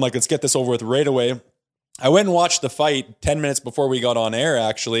go out and I'm like, let's get this over with right away. I went and watched the fight 10 minutes before we got on air,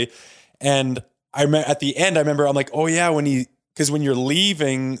 actually. And at the end, I remember I'm like, oh yeah, because when you're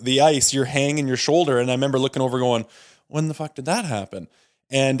leaving the ice, you're hanging your shoulder. And I remember looking over going, when the fuck did that happen?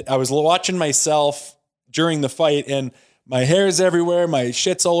 And I was watching myself during the fight and my hair's everywhere. My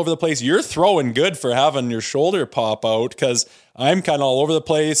shit's all over the place. You're throwing good for having your shoulder pop out because I'm kind of all over the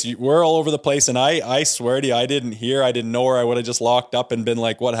place. We're all over the place. And I swear to you, I didn't know, or I would have just locked up and been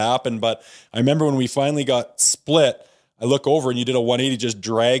like, what happened? But I remember when we finally got split, I look over and you did a 180 just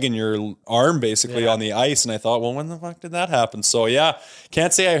dragging your arm basically on the ice. And I thought, well, when the fuck did that happen? So yeah,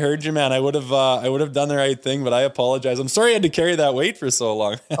 can't say I heard you, man. I would have done the right thing, but I apologize. I'm sorry I had to carry that weight for so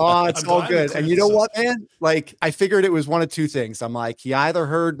long. Oh, it's all good. And you know what, man? Like I figured it was one of two things. I'm like, he either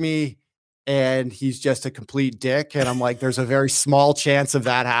heard me and he's just a complete dick. And I'm like, there's a very small chance of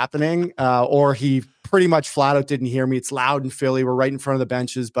that happening. Or he pretty much flat out didn't hear me. It's loud in Philly. We're right in front of the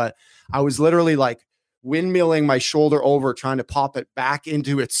benches, but I was literally like, windmilling my shoulder over, trying to pop it back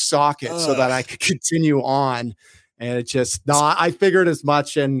into its socket so that I could continue on. And it just, I figured as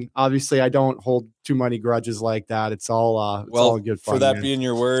much. And obviously I don't hold too many grudges like that. It's all, all good fun. For that being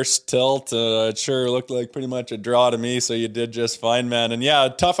your worst tilt, it sure looked like pretty much a draw to me. So you did just fine, man. And yeah,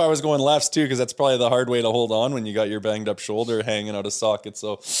 tough. I was going lefts too, because that's probably the hard way to hold on when you got your banged up shoulder hanging out of socket.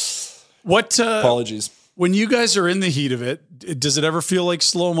 So apologies. When you guys are in the heat of it, does it ever feel like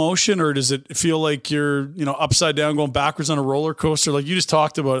slow motion, or does it feel like you're, upside down going backwards on a roller coaster? Like you just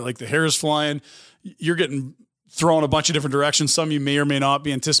talked about it, like the hair is flying, you're getting thrown a bunch of different directions. Some you may or may not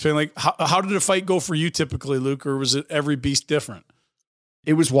be anticipating. Like how did a fight go for you typically, Luke, or was it every beast different?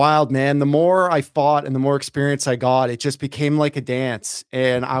 It was wild, man. The more I fought and the more experience I got, it just became like a dance.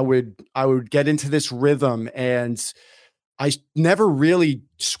 And I would get into this rhythm, and I never really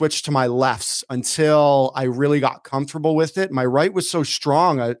switched to my lefts until I really got comfortable with it. My right was so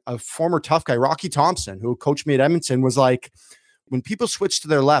strong. A former tough guy, Rocky Thompson, who coached me at Edmonton, was like, when people switch to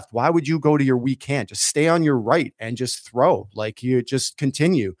their left, why would you go to your weak hand? Just stay on your right and just throw. Like you just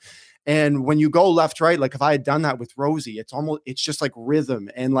continue. And when you go left, right, like if I had done that with Rosie, it's just like rhythm.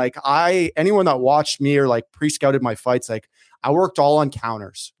 And like anyone that watched me or like pre-scouted my fights, like I worked all on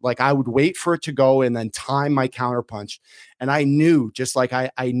counters. Like I would wait for it to go and then time my counter punch. And I knew, just like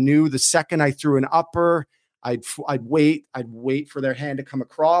I knew the second I threw an upper, I'd wait for their hand to come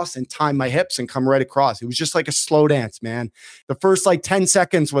across and time my hips and come right across. It was just like a slow dance, man. The first like 10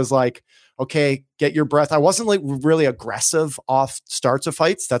 seconds was like, okay, get your breath. I wasn't like really aggressive off starts of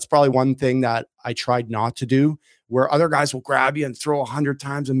fights. That's probably one thing that I tried not to do, where other guys will grab you and throw 100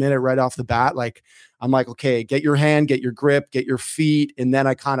 times a minute right off the bat. Like I'm like, okay, get your hand, get your grip, get your feet. And then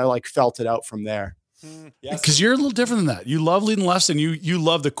I kind of like felt it out from there. Because you're a little different than that. You love leading lefts, and you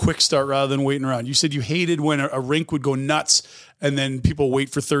love the quick start rather than waiting around. You said you hated when a rink would go nuts and then people wait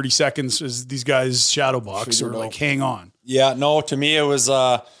for 30 seconds as these guys shadow box or like hang on. Yeah, no, to me it was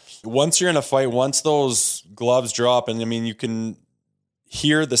once you're in a fight, once those gloves drop, and I mean you can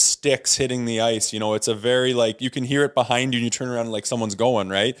hear the sticks hitting the ice. It's a very like, you can hear it behind you and you turn around and like someone's going,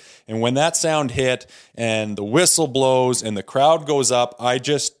 right? And when that sound hit and the whistle blows and the crowd goes up, I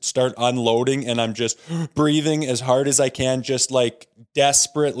just start unloading and I'm just breathing as hard as I can, just like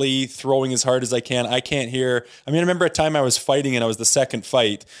desperately throwing as hard as I can. I can't hear. I remember a time I was fighting and I was the second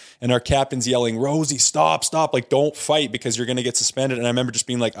fight and our captain's yelling, Rosie, stop, like don't fight because you're going to get suspended. And I remember just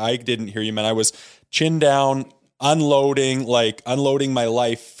being like, I didn't hear you, man. I was chin down, unloading my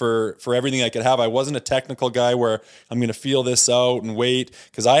life for everything I could have. I wasn't a technical guy where I'm going to feel this out and wait,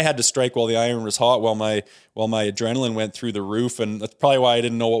 because I had to strike while the iron was hot, while my adrenaline went through the roof. And that's probably why I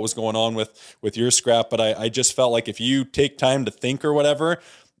didn't know what was going on with your scrap. But I just felt like if you take time to think or whatever,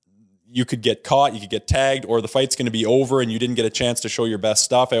 you could get caught, you could get tagged, or the fight's going to be over and you didn't get a chance to show your best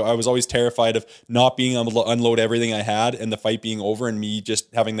stuff. I was always terrified of not being able to unload everything I had and the fight being over and me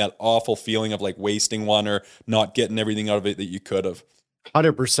just having that awful feeling of like wasting one or not getting everything out of it that you could have.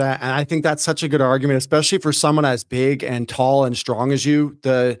 100%. And I think that's such a good argument, especially for someone as big and tall and strong as you.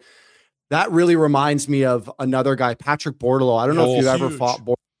 That really reminds me of another guy, Patrick Bordelot. I don't know if you've ever fought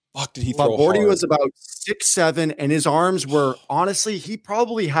Bordelot. Fuck, did he throw Bordy hard. was about 6'7", and his arms were, honestly, he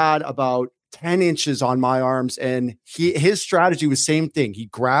probably had about 10 inches on my arms. And his strategy was same thing.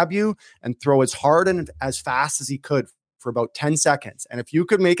 He'd grab you and throw as hard and as fast as he could for about 10 seconds. And if you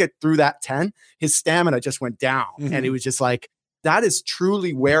could make it through that 10, his stamina just went down. Mm-hmm. And it was just like, that is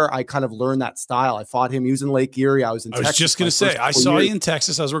truly where I kind of learned that style. I fought him. He was in Lake Erie. I was in Texas. I was just going to say, I saw you in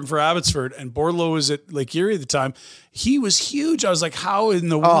Texas. I was working for Abbotsford, and Bordelot was at Lake Erie at the time. He was huge. I was like, how in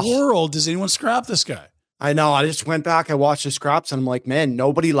the world does anyone scrap this guy? I know. I just went back. I watched the scraps, and I'm like, man,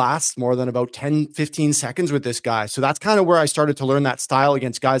 nobody lasts more than about 10, 15 seconds with this guy. So that's kind of where I started to learn that style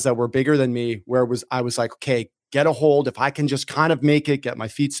against guys that were bigger than me, where I was like, okay, get a hold. If I can just kind of make it, get my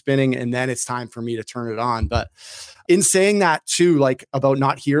feet spinning, and then it's time for me to turn it on. But in saying that too, like about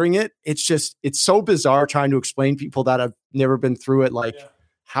not hearing it, it's so bizarre trying to explain people that have never been through it, like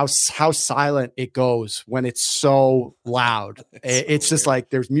how silent it goes when it's so loud. It's just like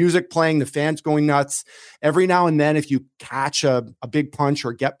there's music playing, the fans going nuts. Every now and then, if you catch a big punch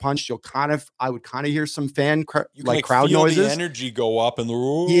or get punched, I would kind of hear some fan crowd feel noises. The energy go up and the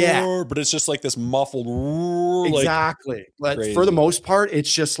roar, but it's just like this muffled roar. Exactly. But for the most part,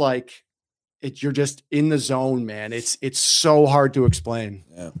 it's just like you're just in the zone, man. It's so hard to explain.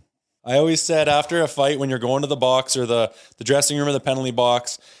 Yeah. I always said after a fight, when you're going to the box or the dressing room or the penalty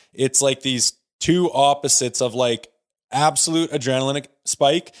box, it's like these two opposites of like absolute adrenaline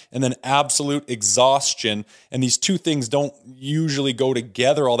spike and then absolute exhaustion. And these two things don't usually go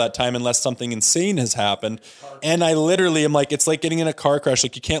together all that time unless something insane has happened. And I literally am like, it's like getting in a car crash.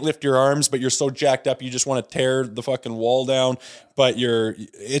 Like you can't lift your arms, but you're so jacked up, you just want to tear the fucking wall down. But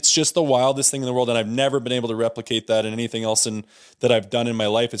it's just the wildest thing in the world. And I've never been able to replicate that in anything else that I've done in my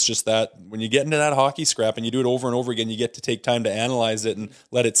life. It's just that when you get into that hockey scrap and you do it over and over again, you get to take time to analyze it and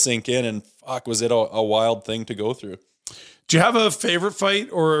let it sink in. And fuck, was it a wild thing to go through. Do you have a favorite fight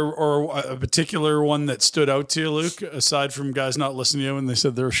or a particular one that stood out to you, Luke, aside from guys not listening to you when they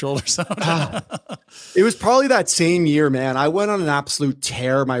said their shoulders out? It was probably that same year, man. I went on an absolute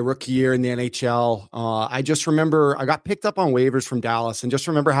tear my rookie year in the NHL. I just remember I got picked up on waivers from Dallas and just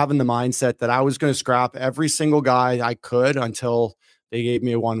remember having the mindset that I was going to scrap every single guy I could until they gave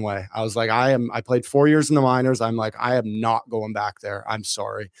me a one-way. I was like, I played 4 years in the minors. I'm like, I am not going back there. I'm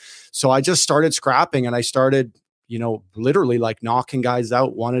sorry. So I just started scrapping and I started, literally like knocking guys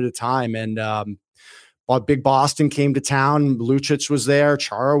out one at a time. And Big Boston came to town. Lucic was there.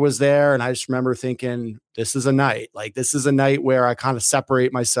 Chara was there. And I just remember thinking, this is a night. Like, this is a night where I kind of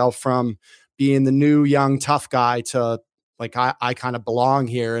separate myself from being the new, young, tough guy to like, I kind of belong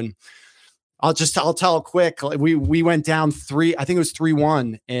here. And I'll tell quick. We went down 3, I think it was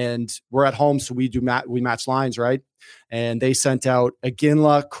 3-1 and we're at home. So we match lines, right? And they sent out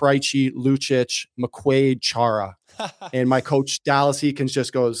Iginla, Krejci, Lucic, McQuaid, Chara. And my coach, Dallas Eakins,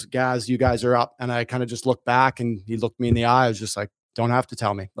 just goes, Gaz, you guys are up. And I kind of just looked back and he looked me in the eye. I was just like, don't have to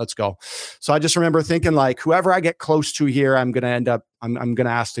tell me. Let's go. So I just remember thinking like, whoever I get close to here, I'm going to I'm going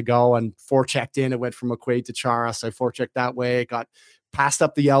to ask to go. And forechecked in. It went from McQuaid to Chara. So I forechecked that way. Got passed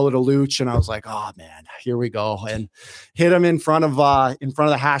up the yellow to Luch, and I was like, oh man, here we go. And hit him in front of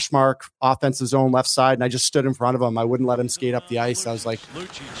the hash mark, offensive zone, left side. And I just stood in front of him. I wouldn't let him skate up the ice. I was like,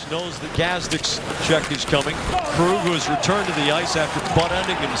 Lucic knows the Gazdic's check is coming. Krug, who has returned to the ice after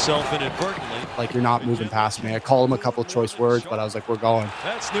butt-ending himself inadvertently. Like, you're not moving past me. I called him a couple of choice words, but I was like, we're going.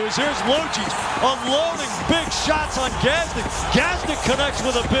 That's news. Here's Lucic unloading big shots on Gazdic. Gazdic connects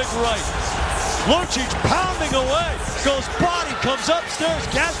with a big right. Lucic pounding away, goes body, comes upstairs,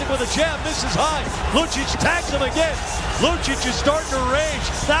 Gazdic with a jab, misses high. Lucic tags him again. Lucic is starting to rage.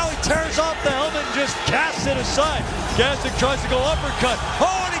 Now he tears off the helmet and just casts it aside. Gazdic tries to go uppercut.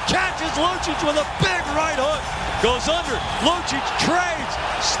 Oh, and he catches Lucic with a big right hook. Goes under. Lucic trades,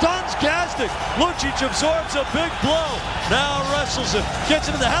 stuns Gazdic. Lucic absorbs a big blow. Now wrestles him, gets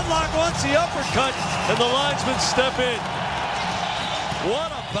him in the headlock, wants the uppercut, and the linesmen step in. What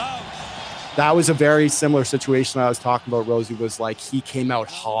a bout. That was a very similar situation I was talking about. Rosie was like, he came out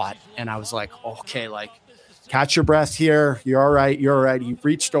hot. And I was like, okay, like, catch your breath here. You're all right. You're all right. He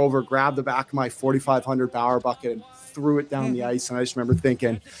reached over, grabbed the back of my 4,500 Bauer bucket and threw it down the ice. And I just remember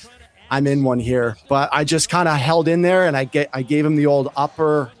thinking, I'm in one here. But I just kind of held in there and I gave him the old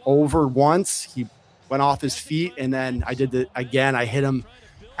upper over once. He went off his feet and then I did it again. I hit him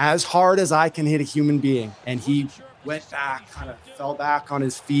as hard as I can hit a human being. And he went back, kind of fell back on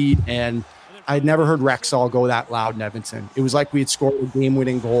his feet. And I'd never heard Rexall go that loud in Edmonton. It was like we had scored a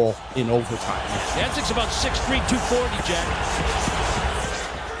game-winning goal in overtime. Gazdick's about 6'3", 240, Jack.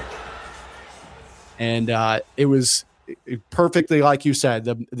 And it was perfectly like you said,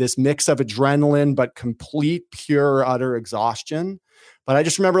 this mix of adrenaline, but complete, pure, utter exhaustion. But I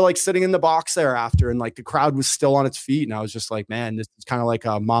just remember like sitting in the box there after, and like the crowd was still on its feet. And I was just like, man, this is kind of like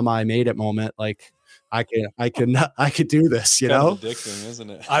a mama, I made it moment. Like I could do this, you know? Addicting, isn't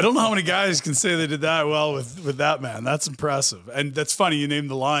it? I don't know how many guys can say they did that well with that man. That's impressive. And that's funny. You named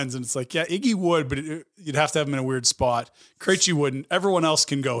the lines and it's like, yeah, Iggy would, but you'd have to have him in a weird spot. Krejci wouldn't. Everyone else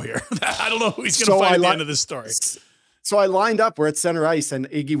can go here. I don't know who he's going to fight at the end of this story. So I lined up, we're at center ice, and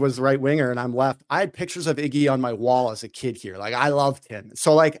Iggy was the right winger and I'm left. I had pictures of Iggy on my wall as a kid here. Like I loved him.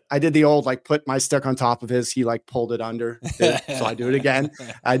 So like I did the old, like put my stick on top of his, he like pulled it under. So I do it again.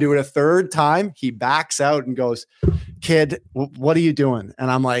 I do it a third time. He backs out and goes, kid, what are you doing?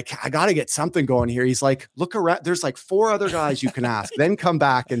 And I'm like, I got to get something going here. He's like, look around. There's like 4 other guys you can ask, then come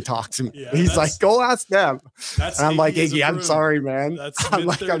back and talk to me. Yeah, he's like, go ask them. And I'm like, Iggy, I'm sorry, man. I'm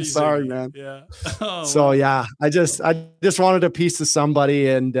like, I'm sorry, man. Yeah. So yeah, I just wanted a piece of somebody.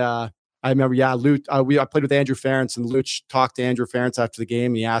 And I remember, I played with Andrew Ferentz, and Luch talked to Andrew Ferentz after the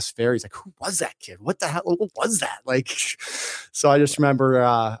game. And he asked Fair, he's like, who was that kid? What the hell? What was that? Like, so I just remember,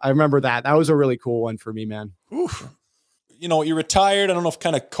 that was a really cool one for me, man. Oof. You know, you retired. I don't know if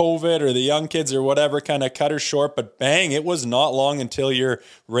kind of COVID or the young kids or whatever kind of cut her short, but bang, it was not long until you're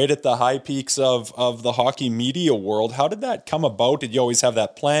right at the high peaks of the hockey media world. How did that come about? Did you always have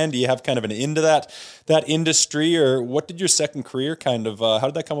that plan? Do you have kind of an into that industry, or what did your second career kind of, how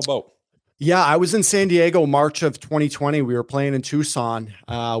did that come about? Yeah, I was in San Diego, March of 2020. We were playing in Tucson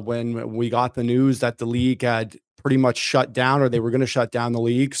when we got the news that the league had pretty much shut down, or they were going to shut down the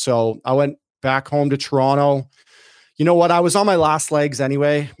league. So I went back home to Toronto. You know what? I was on my last legs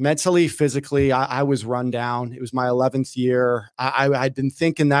anyway. Mentally, physically, I was run down. It was my 11th year. I'd been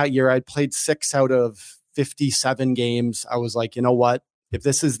thinking that year I'd played 6 out of 57 games. I was like, you know what? If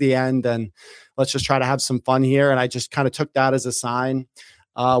this is the end, then let's just try to have some fun here. And I just kind of took that as a sign.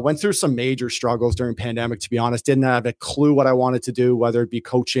 Went through some major struggles during pandemic, to be honest. Didn't have a clue what I wanted to do, whether it be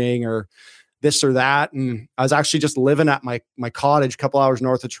coaching or this or that. And I was actually just living at my cottage a couple hours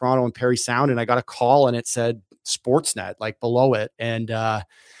north of Toronto in Parry Sound. And I got a call and it said Sportsnet, like below it. And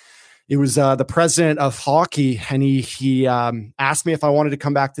it was the president of hockey. And he asked me if I wanted to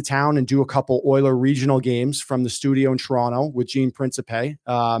come back to town and do a couple Oiler regional games from the studio in Toronto with Gene Principe.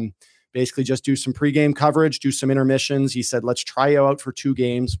 Basically just do some pregame coverage, do some intermissions. He said, let's try you out for 2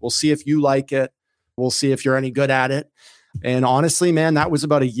 games. We'll see if you like it. We'll see if you're any good at it. And honestly, man, that was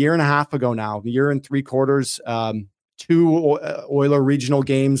about a year and a half ago now, a year and 3/4. 2 Oiler regional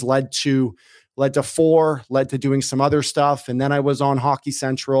games led to 4, led to doing some other stuff. And then I was on Hockey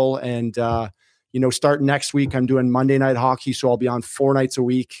Central, and, starting next week, I'm doing Monday Night Hockey. So I'll be on 4 nights a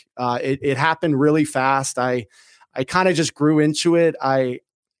week. It happened really fast. I kind of just grew into it.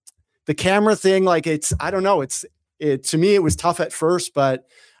 The camera thing, like I don't know. To me, it was tough at first, but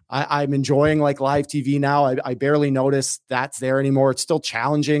I'm enjoying like live TV now. I barely notice that's there anymore. It's still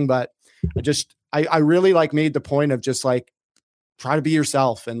challenging, but I really like made the point of just like, try to be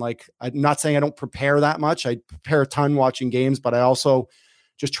yourself. And like, I'm not saying I don't prepare that much. I prepare a ton watching games, but I also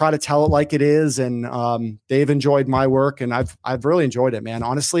just try to tell it like it is. And they've enjoyed my work, and I've really enjoyed it, man.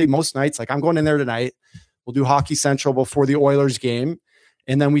 Honestly, most nights, like I'm going in there tonight, we'll do Hockey Central before the Oilers game.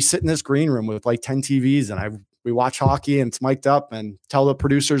 And then we sit in this green room with like 10 TVs, and we watch hockey, and it's mic'd up, and tell the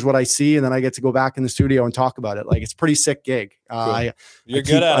producers what I see. And then I get to go back in the studio and talk about it. Like, it's a pretty sick gig. You're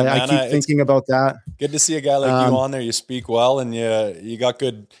good at it, man. I keep thinking about that. Good to see a guy like you on there. You speak well, and you got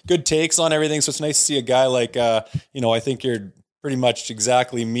good takes on everything. So it's nice to see a guy like, I think you're pretty much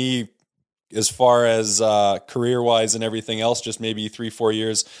exactly me as far as career-wise and everything else, just maybe 3-4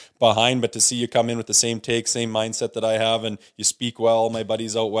 years behind. But to see you come in with the same take, same mindset that I have, and you speak well. My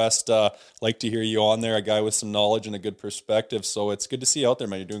buddies out west like to hear you on there, a guy with some knowledge and a good perspective. So it's good to see you out there,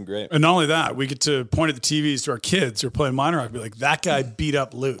 man. You're doing great. And not only that, we get to point at the TVs to our kids who are playing minor hockey, be like, that guy beat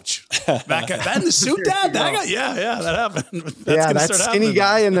up Luch. That guy, that in the suit, Dad? That guy? Yeah, that happened. That skinny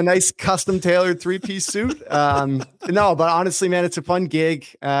guy in the nice custom tailored 3-piece suit. No, but honestly, man, it's a fun gig.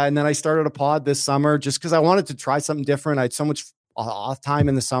 And then I started a pod this summer just because I wanted to try something different. I had so much off time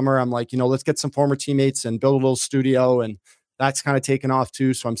in the summer. I'm like, let's get some former teammates and build a little studio. And that's kind of taken off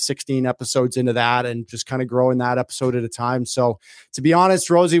too. So I'm 16 episodes into that and just kind of growing that episode at a time. So to be honest,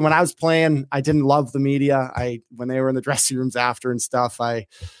 Rosie, when I was playing, I didn't love the media. When they were in the dressing rooms after and stuff, I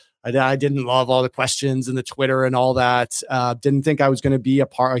I didn't love all the questions and the Twitter and all that. Didn't think I was going to be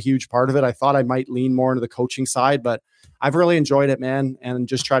a huge part of it. I thought I might lean more into the coaching side, but I've really enjoyed it, man, and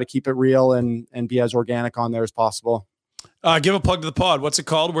just try to keep it real and be as organic on there as possible. Give a plug to the pod. What's it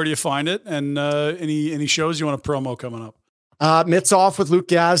called? Where do you find it? And any shows you want to promo coming up? Mitts Off with Luke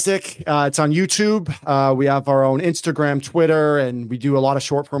Gazdic. It's on YouTube. We have our own Instagram, Twitter, and we do a lot of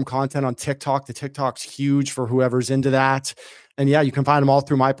short form content on TikTok. The TikTok's huge for whoever's into that. And yeah, you can find them all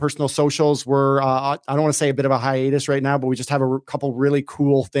through my personal socials. We're, I don't want to say a bit of a hiatus right now, but we just have a couple really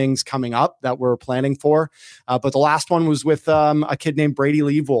cool things coming up that we're planning for. But the last one was with a kid named Brady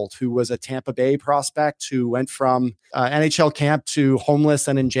Leavold, who was a Tampa Bay prospect who went from NHL camp to homeless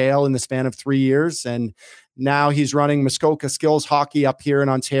and in jail in the span of 3 years. And now he's running Muskoka Skills Hockey up here in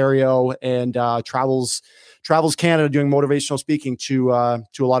Ontario and travels Canada doing motivational speaking to a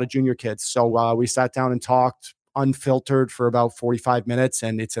lot of junior kids. So we sat down and talked unfiltered for about 45 minutes.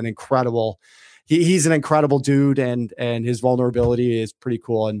 And it's an incredible, he's an incredible dude and his vulnerability is pretty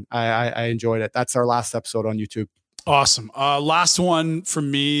cool. And I enjoyed it. That's our last episode on YouTube. Awesome. Last one from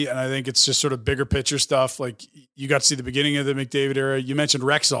me. And I think it's just sort of bigger picture stuff. Like you got to see the beginning of the McDavid era. You mentioned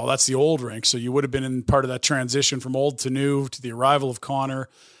Rexall. That's the old rink. So you would have been in part of that transition from old to new to the arrival of Connor.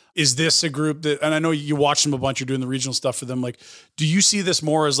 Is this a group that, and I know you watch them a bunch, you're doing the regional stuff for them. Like, do you see this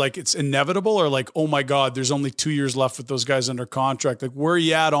more as like, it's inevitable or like, oh my God, there's only 2 years left with those guys under contract. Like where are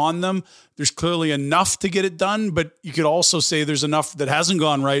you at on them? There's clearly enough to get it done, but you could also say there's enough that hasn't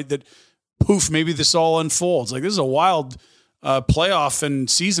gone right that poof, maybe this all unfolds. Like this is a wild playoff and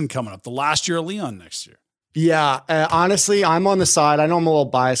season coming up. The last year of Leon next year. Yeah, honestly, I'm on the side. I know I'm a little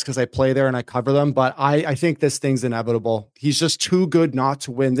biased because I play there and I cover them, but I think this thing's inevitable. He's just too good not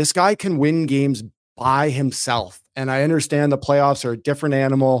to win. This guy can win games by himself. And I understand the playoffs are a different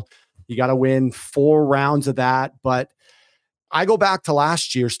animal. You got to win 4 rounds of that. But I go back to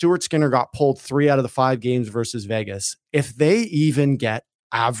last year, Stuart Skinner got pulled 3 out of the 5 games versus Vegas. If they even get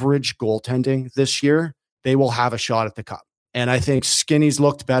average goaltending this year, they will have a shot at the cup. And I think Skinny's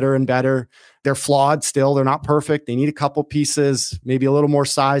looked better and better. They're flawed still. They're not perfect. They need a couple pieces, maybe a little more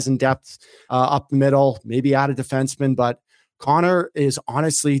size and depth up the middle, maybe add a defenseman. But Connor is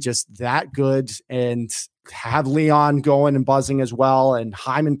honestly just that good, and have Leon going and buzzing as well, and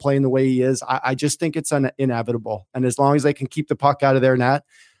Hyman playing the way he is. I just think it's inevitable. And as long as they can keep the puck out of their net,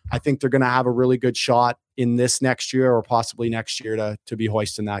 I think they're going to have a really good shot in this next year or possibly next year to be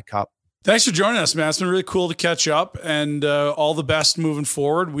hoisting that cup. Thanks for joining us, man. It's been really cool to catch up, and all the best moving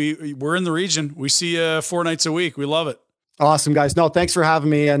forward. We're in the region. We see you 4 nights a week. We love it. Awesome, guys. No, thanks for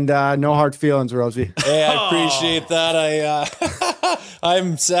having me, and no hard feelings, Rosie. Hey, I appreciate that.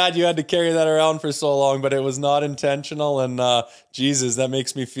 I'm sad you had to carry that around for so long, but it was not intentional. And Jesus, that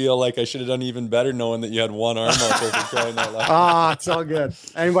makes me feel like I should have done even better knowing that you had one arm out there for crying out loud. It's all good.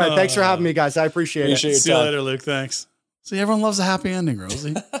 Anyway, thanks for having me, guys. I appreciate it. See you later, Luke. Thanks. See, everyone loves a happy ending,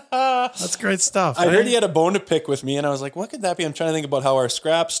 Rosie. That's great stuff. I heard he had a bone to pick with me, and I was like, what could that be? I'm trying to think about how our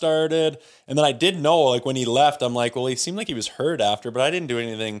scrap started. And then I did know, like, when he left, I'm like, well, he seemed like he was hurt after, but I didn't do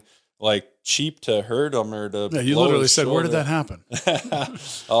anything, like, cheap to hurt him or to you literally said, shoulder. Where did that happen?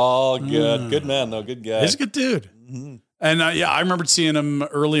 Oh, good. Good man, though. Good guy. He's a good dude. Mm-hmm. And, I remembered seeing him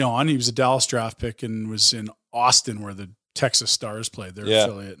early on. He was a Dallas draft pick and was in Austin where the Texas Stars played, their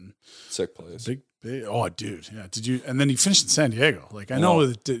affiliate. And sick place. Big, oh, dude. Yeah. Did you? And then he finished in San Diego. Like, I know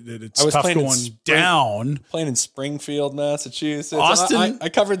that it's tough going down. Playing in Springfield, Massachusetts. Austin. I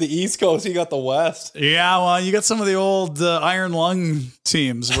covered the East Coast. He got the West. Yeah. Well, you got some of the old iron lung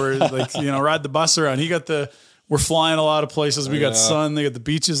teams where, like, ride the bus around. He got we're flying a lot of places. We got sun. They got the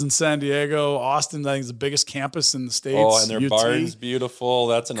beaches in San Diego. Austin, I think, is the biggest campus in the States. Oh, and their bar's beautiful.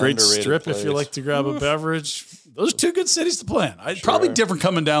 That's an great underrated strip place. If you like to grab a beverage. Those are 2 good cities to play in. Probably different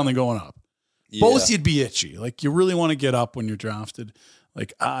coming down than going up. Yeah. Both you'd be itchy. Like, you really want to get up when you're drafted.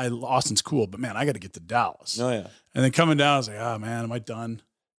 Like, Austin's cool, but man, I got to get to Dallas. Oh, yeah. And then coming down, I was like, oh man, am I done?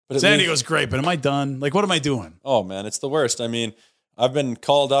 But San Diego's great, but am I done? Like, what am I doing? Oh man, it's the worst. I mean, I've been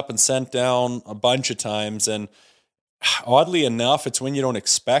called up and sent down a bunch of times, and oddly enough, it's when you don't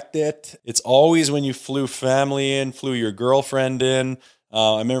expect it. It's always when you flew family in, flew your girlfriend in.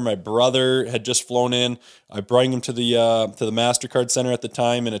 I remember my brother had just flown in. I brought him to the MasterCard Center at the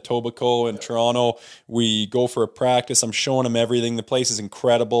time in Etobicoke in Toronto. We go for a practice. I'm showing him everything. The place is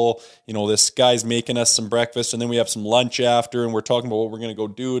incredible. This guy's making us some breakfast, and then we have some lunch after, and we're talking about what we're going to go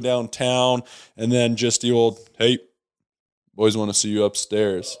do downtown. And then just the old, hey, boys want to see you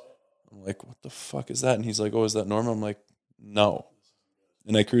upstairs. I'm like, what the fuck is that? And he's like, oh, is that normal? I'm like, no.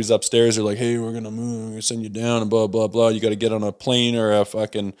 And I cruise upstairs. They're like, hey, we're going to move. We're going to send you down and blah, blah, blah. You got to get on a plane or a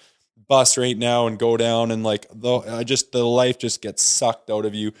fucking bus right now and go down and like the life just gets sucked out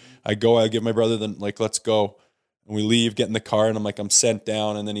of you. I give my brother let's go. And we leave, get in the car, and I'm like, I'm sent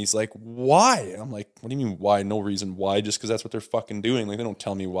down. And then he's like, why? I'm like, what do you mean why? No reason why, just because that's what they're fucking doing. Like, they don't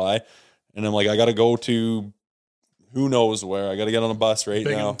tell me why. And I'm like, I got to go to who knows where. I got to get on a bus right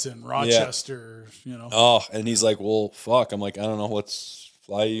Binghamton, now. Rochester, Oh, and he's like, well, fuck. I'm like, I don't know. Let's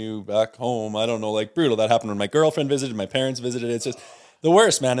fly you back home. I don't know. Like, brutal. That happened when my girlfriend visited, my parents visited. It's just the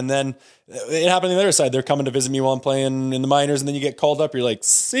worst, man. And then it happened on the other side. They're coming to visit me while I'm playing in the minors, and then you get called up. You're like,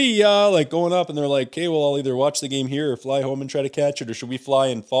 see ya, like going up, and they're like, okay, well, I'll either watch the game here or fly home and try to catch it, or should we fly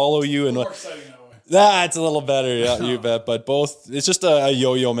and follow you? And that's a little better, yeah, you bet. But both, it's just a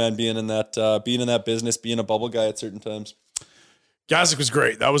yo-yo, man. Being in that business, being a bubble guy at certain times. Gazdic was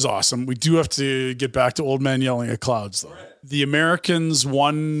great. That was awesome. We do have to get back to old men yelling at clouds, though. Right. The Americans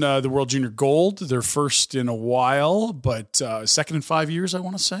won the World Junior Gold, their first in a while, but second in 5 years, I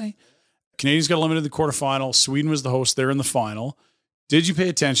want to say. Canadians got eliminated in the quarterfinal. Sweden was the host. They're in the final. Did you pay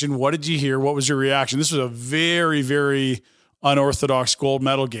attention? What did you hear? What was your reaction? This was a very, very unorthodox gold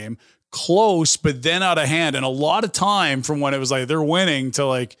medal game. Close, but then out of hand. And a lot of time from when it was like they're winning to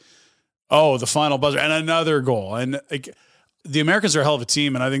like, oh, the final buzzer and another goal. And like, the Americans are a hell of a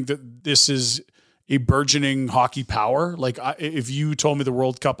team, and I think that this is a burgeoning hockey power. Like, if you told me the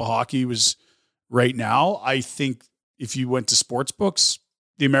World Cup of hockey was right now, I think if you went to sports books,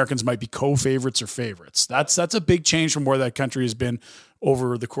 the Americans might be co-favorites or favorites. That's a big change from where that country has been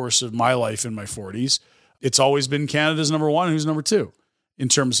over the course of my life in my 40s. It's always been Canada's number one, and who's number two in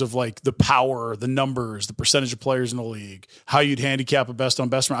terms of like the power, the numbers, the percentage of players in the league, how you'd handicap a best on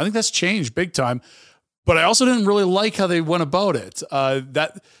best round. I think that's changed big time. But I also didn't really like how they went about it.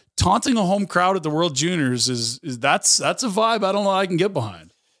 That taunting a home crowd at the World Juniors that's a vibe I don't know I can get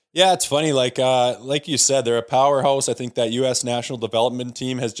behind. Yeah, it's funny. Like you said, they're a powerhouse. I think that U.S. national development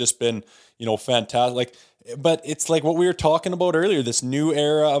team has just been, fantastic. Like, but it's like what we were talking about earlier, this new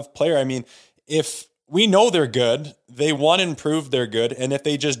era of player. I mean, if we know they're good, they want to prove they're good. And if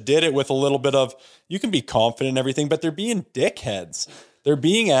they just did it with a little bit of, you can be confident in everything, but they're being dickheads. They're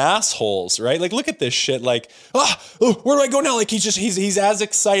being assholes, right? Like, look at this shit. Like, where do I go now? Like, he's as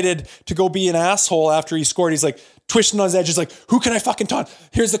excited to go be an asshole after he scored. He's like twisting on his edge. He's like, who can I fucking taunt?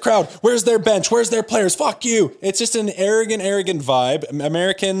 Here's the crowd. Where's their bench? Where's their players? Fuck you. It's just an arrogant vibe.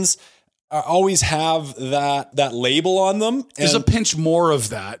 Americans always have that label on them. There's a pinch more of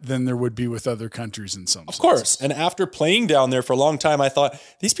that than there would be with other countries in some sense. Of course. And after playing down there for a long time, I thought,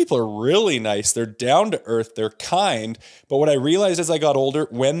 these people are really nice. They're down to earth. They're kind. But what I realized as I got older,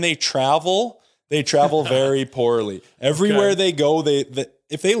 when they travel very poorly. Everywhere they go,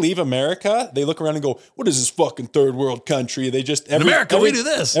 if they leave America, they look around and go, what is this fucking third world country? They just, in America, we do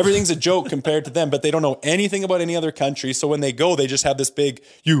this. Everything's a joke compared to them, but they don't know anything about any other country. So when they go, they just have this big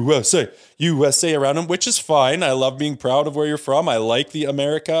USA around them, which is fine. I love being proud of where you're from. I like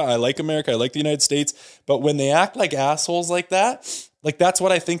America. I like the United States. But when they act like assholes like that, like that's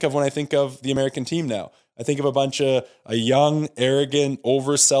what I think of when I think of the American team now. I think of a bunch of young, arrogant,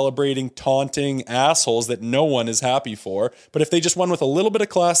 over-celebrating, taunting assholes that no one is happy for. But if they just won with a little bit of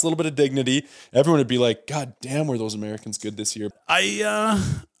class, a little bit of dignity, everyone would be like, God damn, were those Americans good this year? I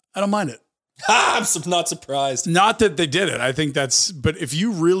don't mind it. I'm not surprised. Not that they did it. I think but if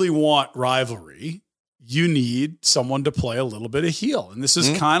you really want rivalry, you need someone to play a little bit of heel. And this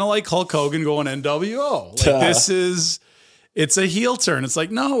is kind of like Hulk Hogan going NWO. Like it's a heel turn. It's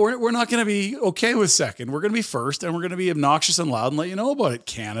like, no, we're not going to be okay with second. We're going to be first, and we're going to be obnoxious and loud and let you know about it.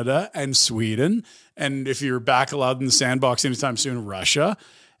 Canada and Sweden. And if you're back allowed in the sandbox anytime soon, Russia.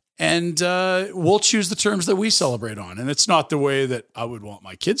 And we'll choose the terms that we celebrate on. And it's not the way that I would want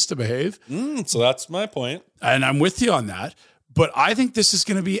my kids to behave. So that's my point. And I'm with you on that. But I think this is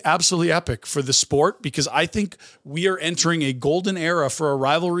going to be absolutely epic for the sport, because I think we are entering a golden era for a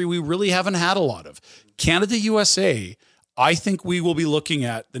rivalry we really haven't had a lot of. Canada-USA, I think we will be looking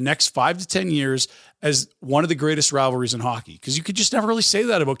at the next 5 to 10 years as one of the greatest rivalries in hockey, because you could just never really say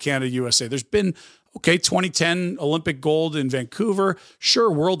that about Canada-USA. There's been, 2010 Olympic gold in Vancouver. Sure,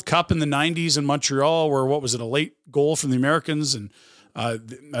 World Cup in the 90s in Montreal, where, a late goal from the Americans, and I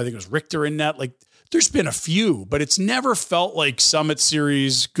think it was Richter in net. Like, there's been a few, but it's never felt like Summit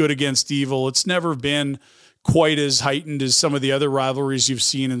Series, good against evil. It's never been quite as heightened as some of the other rivalries you've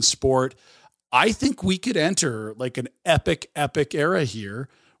seen in sport. I think we could enter like an epic era here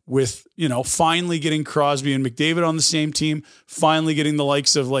with, finally getting Crosby and McDavid on the same team, finally getting the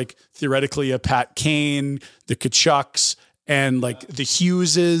likes of like theoretically a Pat Kane, the Tkachuks, and like the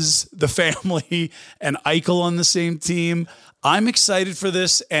Hugheses, the family, and Eichel on the same team. I'm excited for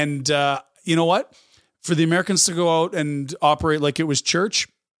this. And you know what? For the Americans to go out and operate like it was church,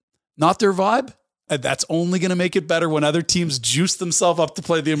 not their vibe. And that's only going to make it better when other teams juice themselves up to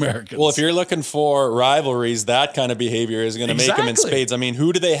play the Americans. Well, if you're looking for rivalries, that kind of behavior is going to make them in spades. I mean,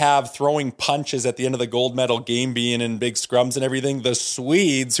 who do they have throwing punches at the end of the gold medal game, being in big scrums and everything? The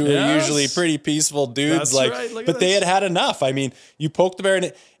Swedes, who are usually pretty peaceful dudes. That's right. But they had had enough. I mean, you poke the bear in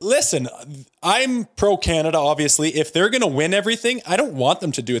it. Listen, I'm pro Canada, obviously. If they're going to win everything, I don't want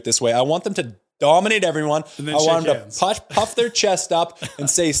them to do it this way. I want them to dominate everyone. I want them to puff their chest up and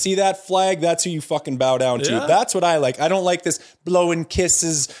say, see that flag? That's who you fucking bow down to. That's what I like. I don't like this blowing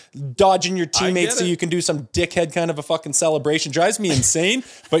kisses, dodging your teammates so you can do some dickhead kind of a fucking celebration. Drives me insane,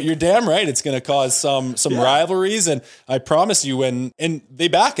 but you're damn right. It's going to cause some rivalries. And I promise you, and they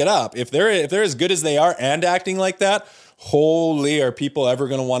back it up. If they're as good as they are and acting like that, holy, are people ever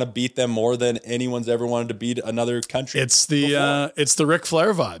going to want to beat them more than anyone's ever wanted to beat another country? It's the Ric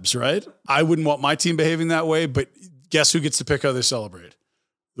Flair vibes, right? I wouldn't want my team behaving that way, but guess who gets to pick how they celebrate?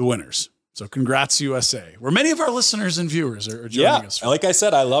 The winners. So congrats, USA, where many of our listeners and viewers are joining us from. Like I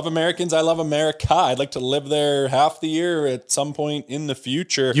said, I love Americans. I love America. I'd like to live there half the year at some point in the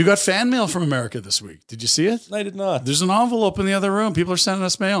future. You got fan mail from America this week. Did you see it? I did not. There's an envelope in the other room. People are sending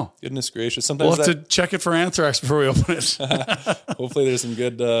us mail. Goodness gracious. Sometimes we'll have to check it for anthrax before we open it. Hopefully there's some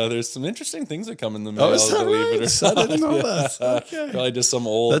good, there's some interesting things that come in the mail. Oh, is that believe right? it or not. I didn't know that. Okay. Probably just some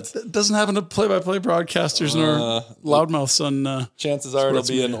old. That doesn't happen to play-by-play broadcasters nor loudmouths on. Chances are it'll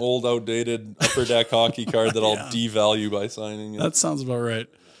be an old, outdated upper deck hockey card that I'll devalue by signing it. That sounds about right.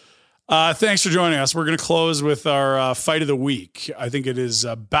 Thanks for joining us. We're going to close with our fight of the week. I think it is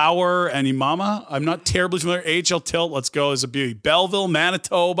Bauer and Imama. I'm not terribly familiar. AHL Tilt, let's go as a beauty. Belleville,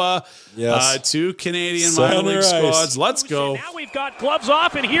 Manitoba. Yes. 2 Canadian minor league squads. Let's go. Now we've got gloves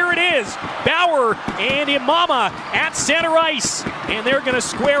off, and here it is. Bauer and Imama at center ice. And they're going to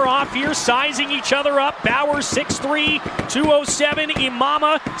square off here, sizing each other up. Bauer 6'3", 207.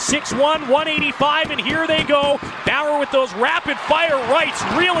 Imama 6'1", 185. And here they go. Bauer with those rapid fire rights,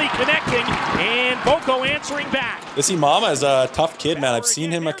 really connecting. And Boko answering back. This Imama is a tough kid, man. I've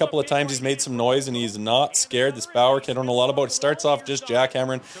seen him a couple of times. He's made some noise, and he's not scared. This Bauer kid, I don't know a lot about. It starts off just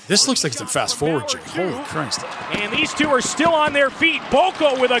jackhammering. This looks like it's a fast forward jig. Holy Christ. And these two are still on their feet.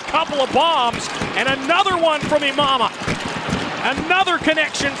 Boko with a couple of bombs, and another one from Imama. Another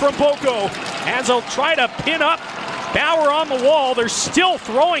connection from Boko as they'll try to pin up Bauer on the wall. They're still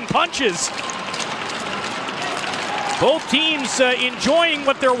throwing punches. Both teams enjoying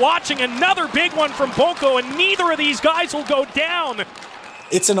what they're watching. Another big one from Boko, and neither of these guys will go down.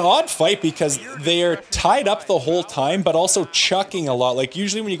 It's an odd fight because they are tied up the whole time, but also chucking a lot. Like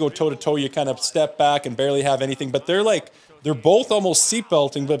usually when you go toe-to-toe, you kind of step back and barely have anything. But they're both almost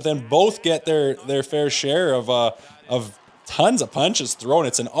seatbelting, but then both get their fair share of tons of punches thrown.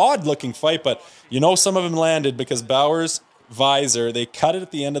 It's an odd-looking fight, but some of them landed because Bauer's visor, they cut it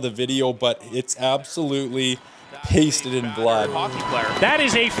at the end of the video, but it's absolutely pasted in blood. That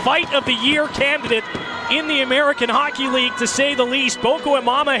is a fight of the year candidate in the American Hockey League, to say the least. Boko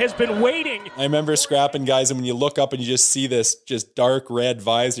Imama has been waiting. I remember scrapping guys, and when you look up and you just see this just dark red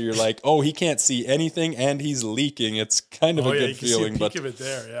visor, you're like, oh, he can't see anything and he's leaking. It's kind of a good feeling. But of it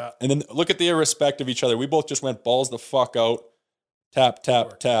there, yeah. And then look at the respect of each other. We both just went balls the fuck out. Tap,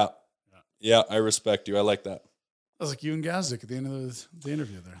 tap, tap. Yeah, I respect you. I like that. That was like you and Gazdic at the end of the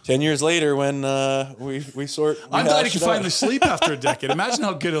interview there. 10 years later when we sort... I'm glad he can finally sleep after a decade. Imagine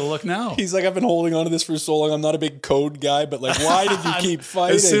how good it'll look now. He's like, I've been holding on to this for so long. I'm not a big code guy, but why did you keep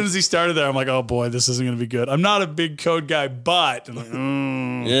fighting? As soon as he started there, I'm like, oh boy, this isn't going to be good. I'm not a big code guy, but... I'm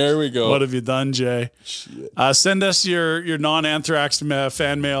like, there we go. What have you done, Jay? Send us your non-anthrax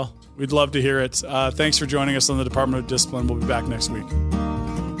fan mail. We'd love to hear it. Thanks for joining us on the Department of Discipline. We'll be back next week.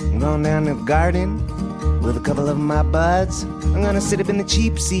 I'm going down to the garden with a couple of my buds. I'm gonna sit up in the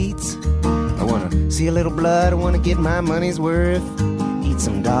cheap seats. I wanna see a little blood. I wanna get my money's worth. Eat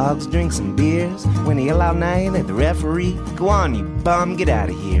some dogs, drink some beers. When they yell out night at the referee, go on, you bum, get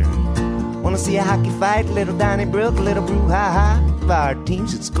out of here. Wanna see a hockey fight, little Donnybrook, little brouhaha. If our team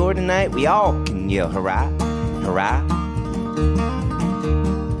should score tonight, we all can yell hurrah, hurrah.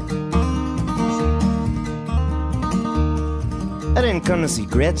 I didn't come to see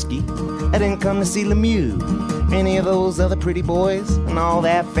Gretzky. I didn't come to see Lemieux. Any of those other pretty boys and all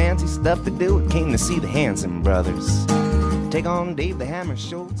that fancy stuff to do. I came to see the Hanson brothers. Take on Dave the Hammer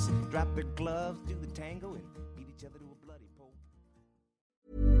Schultz. Drop their gloves, do the tango, and beat each other to a bloody pulp.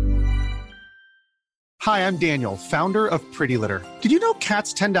 Hi, I'm Daniel, founder of Pretty Litter. Did you know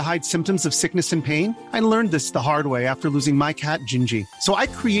cats tend to hide symptoms of sickness and pain? I learned this the hard way after losing my cat, Gingy. So I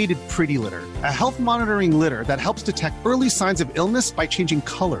created Pretty Litter, a health monitoring litter that helps detect early signs of illness by changing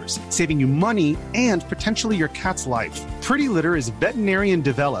colors, saving you money and potentially your cat's life. Pretty Litter is veterinarian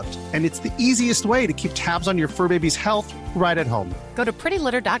developed, and it's the easiest way to keep tabs on your fur baby's health right at home. Go to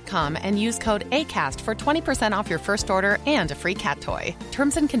prettylitter.com and use code ACAST for 20% off your first order and a free cat toy.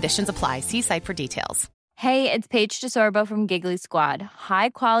 Terms and conditions apply. See site for details. Hey, it's Paige DeSorbo from Giggly Squad.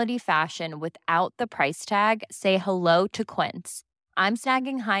 High quality fashion without the price tag. Say hello to Quince. I'm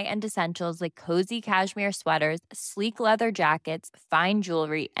snagging high-end essentials like cozy cashmere sweaters, sleek leather jackets, fine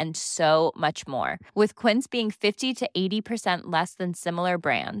jewelry, and so much more. With Quince being 50 to 80% less than similar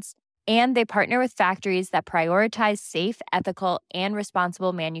brands. And they partner with factories that prioritize safe, ethical, and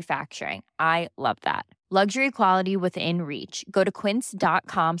responsible manufacturing. I love that. Luxury quality within reach. Go to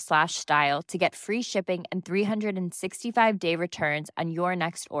quince.com/style to get free shipping and 365-day returns on your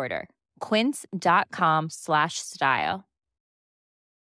next order. Quince.com/style.